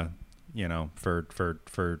for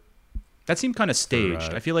for That seemed kind of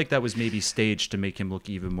staged. uh, I feel like that was maybe staged to make him look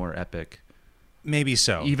even more epic. Maybe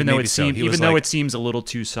so. Even though Maybe it so. seemed, He was even though like, it seems a little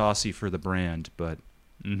too saucy for the brand, but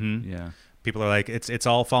mm-hmm. yeah, People are like, it's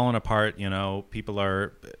all falling apart. People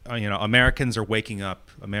are, Americans are waking up.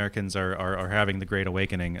 Americans are having the Great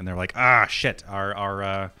Awakening, and they're like, shit,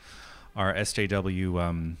 our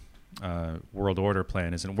SJW World Order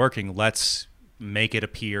plan isn't working. Let's make it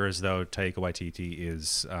appear as though Taika Waititi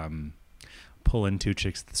is pulling two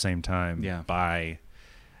chicks at the same time. Yeah. By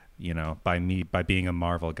being a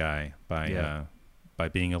Marvel guy, by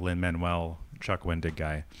being a Lin-Manuel Chuck Wendig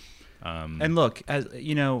guy. and look, as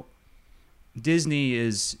you know, Disney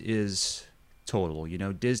is total.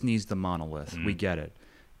 Disney's the monolith. We get it.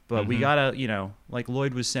 But we gotta, like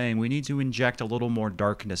Lloyd was saying, we need to inject a little more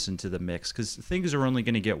darkness into the mix because things are only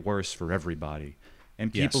going to get worse for everybody,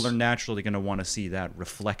 and people Yes. are naturally going to want to see that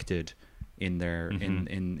reflected in their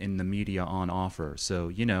in the media on offer.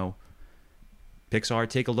 So Pixar,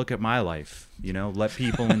 take a look at my life. Let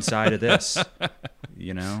people inside of this.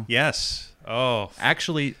 Yes. Oh,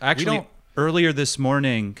 Actually, don't- earlier this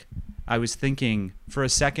morning, I was thinking for a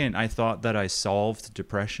second. I thought that I solved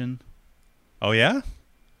depression. oh yeah.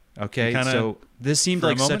 Okay, Kinda so this seemed for a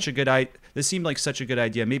like moment? such a good This seemed like such a good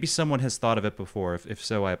idea. Maybe someone has thought of it before. If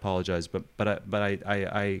so, I apologize. But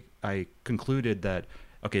I concluded that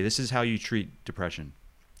okay, this is how you treat depression,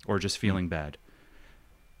 or just feeling bad.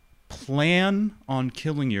 Plan on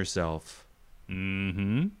killing yourself,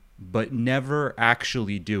 Mm-hmm. but never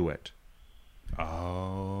actually do it.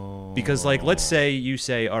 Oh. Because let's say you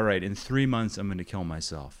say, all right, in 3 months I'm going to kill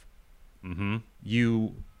myself. Mm-hmm.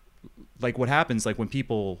 You what happens when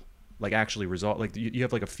people actually resolve, you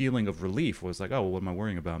have a feeling of relief was oh, well, what am I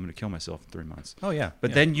worrying about? I'm going to kill myself in 3 months. Oh yeah.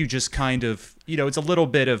 But yeah. then you just kind of, it's a little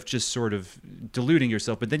bit of just sort of deluding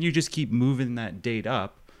yourself, but then you just keep moving that date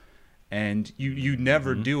up and you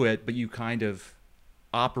never do it, but you kind of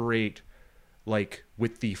operate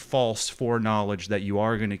with the false foreknowledge that you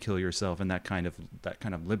are going to kill yourself, and that kind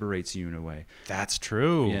of liberates you in a way. That's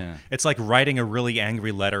true. Yeah. It's like writing a really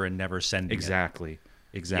angry letter and never sending Exactly. it.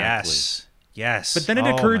 Exactly. Yes. But then it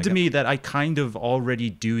Oh, occurred my to God. me that I kind of already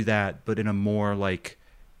do that, but in a more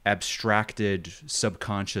abstracted,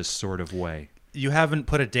 subconscious sort of way. You haven't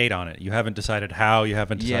put a date on it. You haven't decided how. You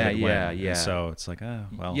haven't decided when. yeah. And so it's like,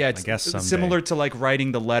 well, Yeah, I it's guess someday. similar to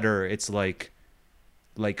writing the letter. It's like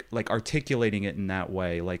articulating it in that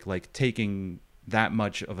way, like taking that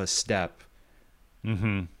much of a step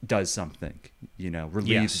does something, relieves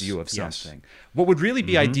Yes, you of yes. something. What would really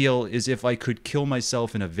be ideal is if I could kill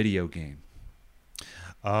myself in a video game.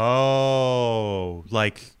 Oh,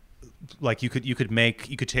 like you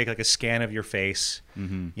could take a scan of your face,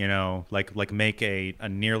 make a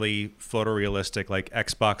nearly photorealistic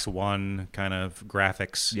Xbox One kind of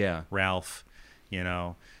graphics, Yeah. Ralph,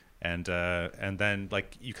 and then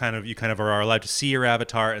you kind of are allowed to see your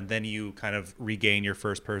avatar, and then you kind of regain your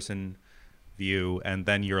first person view, and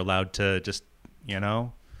then you're allowed to just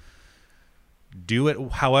do it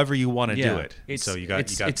however you want to do Yeah. it. So you got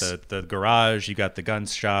it's- the garage, you got the gun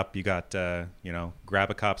shop, you got grab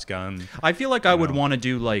a cop's gun. I feel like I would want to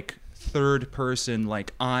do third person,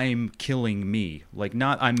 I'm killing me,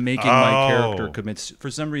 not I'm making my character Oh. commits. For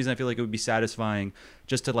some reason, I feel like it would be satisfying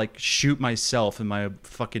just to shoot myself in my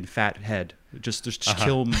fucking fat head, just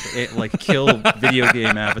kill kill video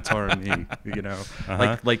game avatar me,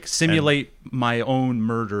 simulate my own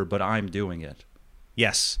murder, but I'm doing it.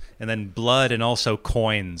 Yes, and then blood and also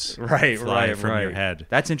coins Right, fly from your head.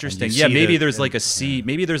 That's And interesting. you Yeah, see maybe the- there's and- a sea.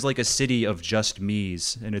 Maybe there's a city of just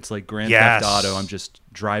me's, and it's like Grand Yes. Theft Auto. I'm just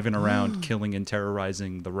driving around, killing and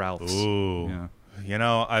terrorizing the Ralphs. Ooh.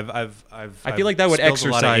 Yeah. I've I feel like that would spilled a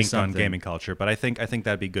lot of exercise ink something. on gaming culture, but I think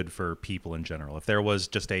that'd be good for people in general. If there was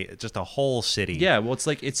just a whole city. Yeah, well, it's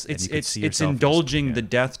like it's you could it's see it's yourself as- indulging yeah. the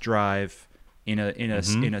death drive in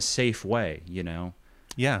a safe way.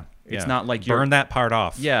 Yeah. It's yeah. not like you're- burn that part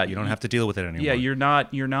off. Yeah, You don't have to deal with it anymore. Yeah, you're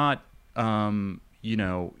not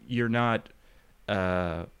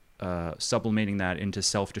sublimating that into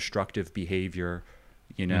self-destructive behavior.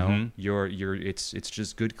 It's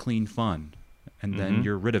just good, clean fun, and then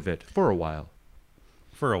you're rid of it for a while.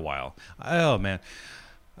 for a while. Oh man.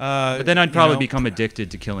 But then I'd probably become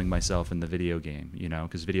addicted to killing myself in the video game,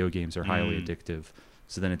 because video games are highly addictive.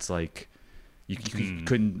 So then it's like you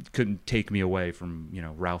couldn't take me away from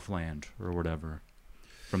Ralph Land or whatever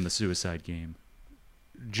from the Suicide Game.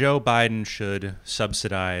 Joe Biden should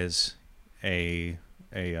subsidize a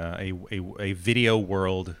video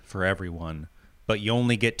world for everyone, but you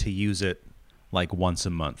only get to use it once a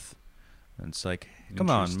month. And it's like, come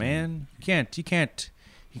on, Interesting. man,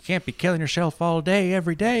 you You can't be killing yourself all day,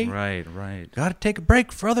 every day. Right. Got to take a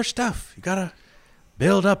break for other stuff. You got to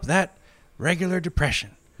build up that regular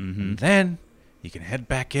depression. Mm-hmm. And then you can head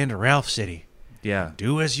back into Ralph City. Yeah.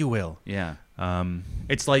 Do as you will. Yeah.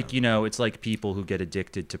 It's like, it's like people who get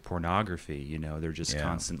addicted to pornography, they're just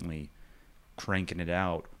constantly cranking it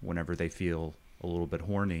out whenever they feel a little bit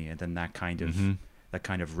horny, and then that kind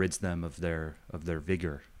of rids them of their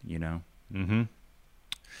vigor, Mm-hmm.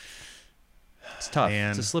 It's tough.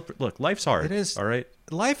 Man. It's a slippery look. Life's hard. It is. All right.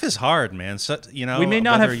 Life is hard, man. So, we may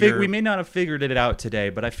not have figured it out today,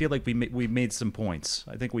 but I feel like we made some points.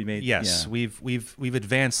 I think we made. Yes, yeah. we've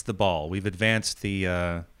advanced the ball. We've advanced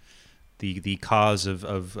the cause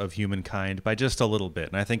of humankind by just a little bit,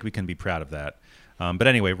 and I think we can be proud of that. But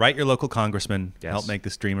anyway, write your local congressman. Yes. Help make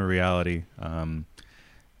this dream a reality. Let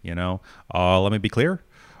me be clear.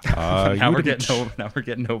 Now we're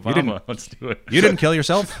getting Obama. Let's do it. You didn't kill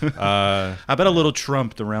yourself. How about a little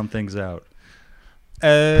Trump to round things out?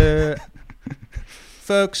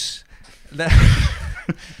 Folks,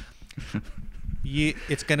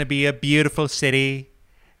 it's going to be a beautiful city.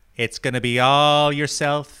 It's going to be all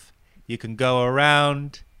yourself. You can go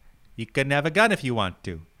around. You can have a gun if you want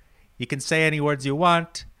to. You can say any words you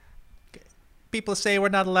want. People say we're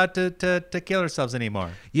not allowed to kill ourselves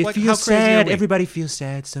anymore. You How feel crazy sad. are we? Everybody feels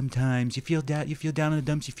sad sometimes. You feel down. You feel down in the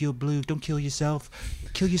dumps. You feel blue. Don't kill yourself.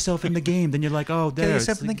 Kill yourself in the game. Then you're like, oh, there. Kill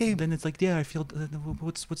yourself It's in the like- game. Then it's like, yeah, I feel.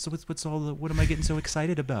 What's all the? What am I getting so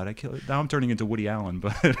excited about? Now I'm turning into Woody Allen,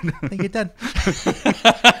 but I think you're done.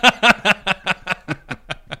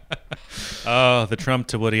 Oh, the Trump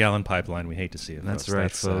to Woody Allen pipeline. We hate to see it. that's folks.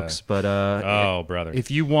 right, folks. But Oh, brother. if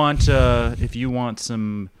you want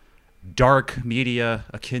some dark media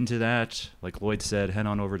akin to that, like Lloyd said, head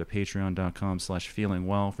on over to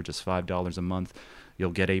patreon.com/feelingwell for just $5 a month. You'll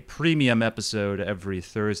get a premium episode every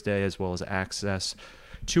Thursday, as well as access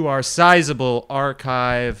to our sizable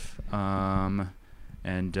archive. And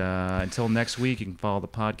until next week, you can follow the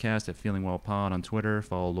podcast at Feeling Well Pod on Twitter.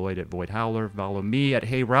 Follow Lloyd at Void Howler. Follow me at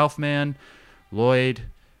Hey Ralph Man. Lloyd,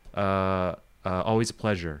 always a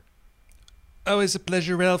pleasure. Always a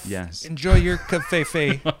pleasure, Ralph. Yes. Enjoy your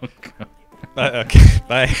café. Okay.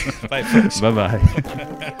 Bye. Bye, folks. Bye-bye.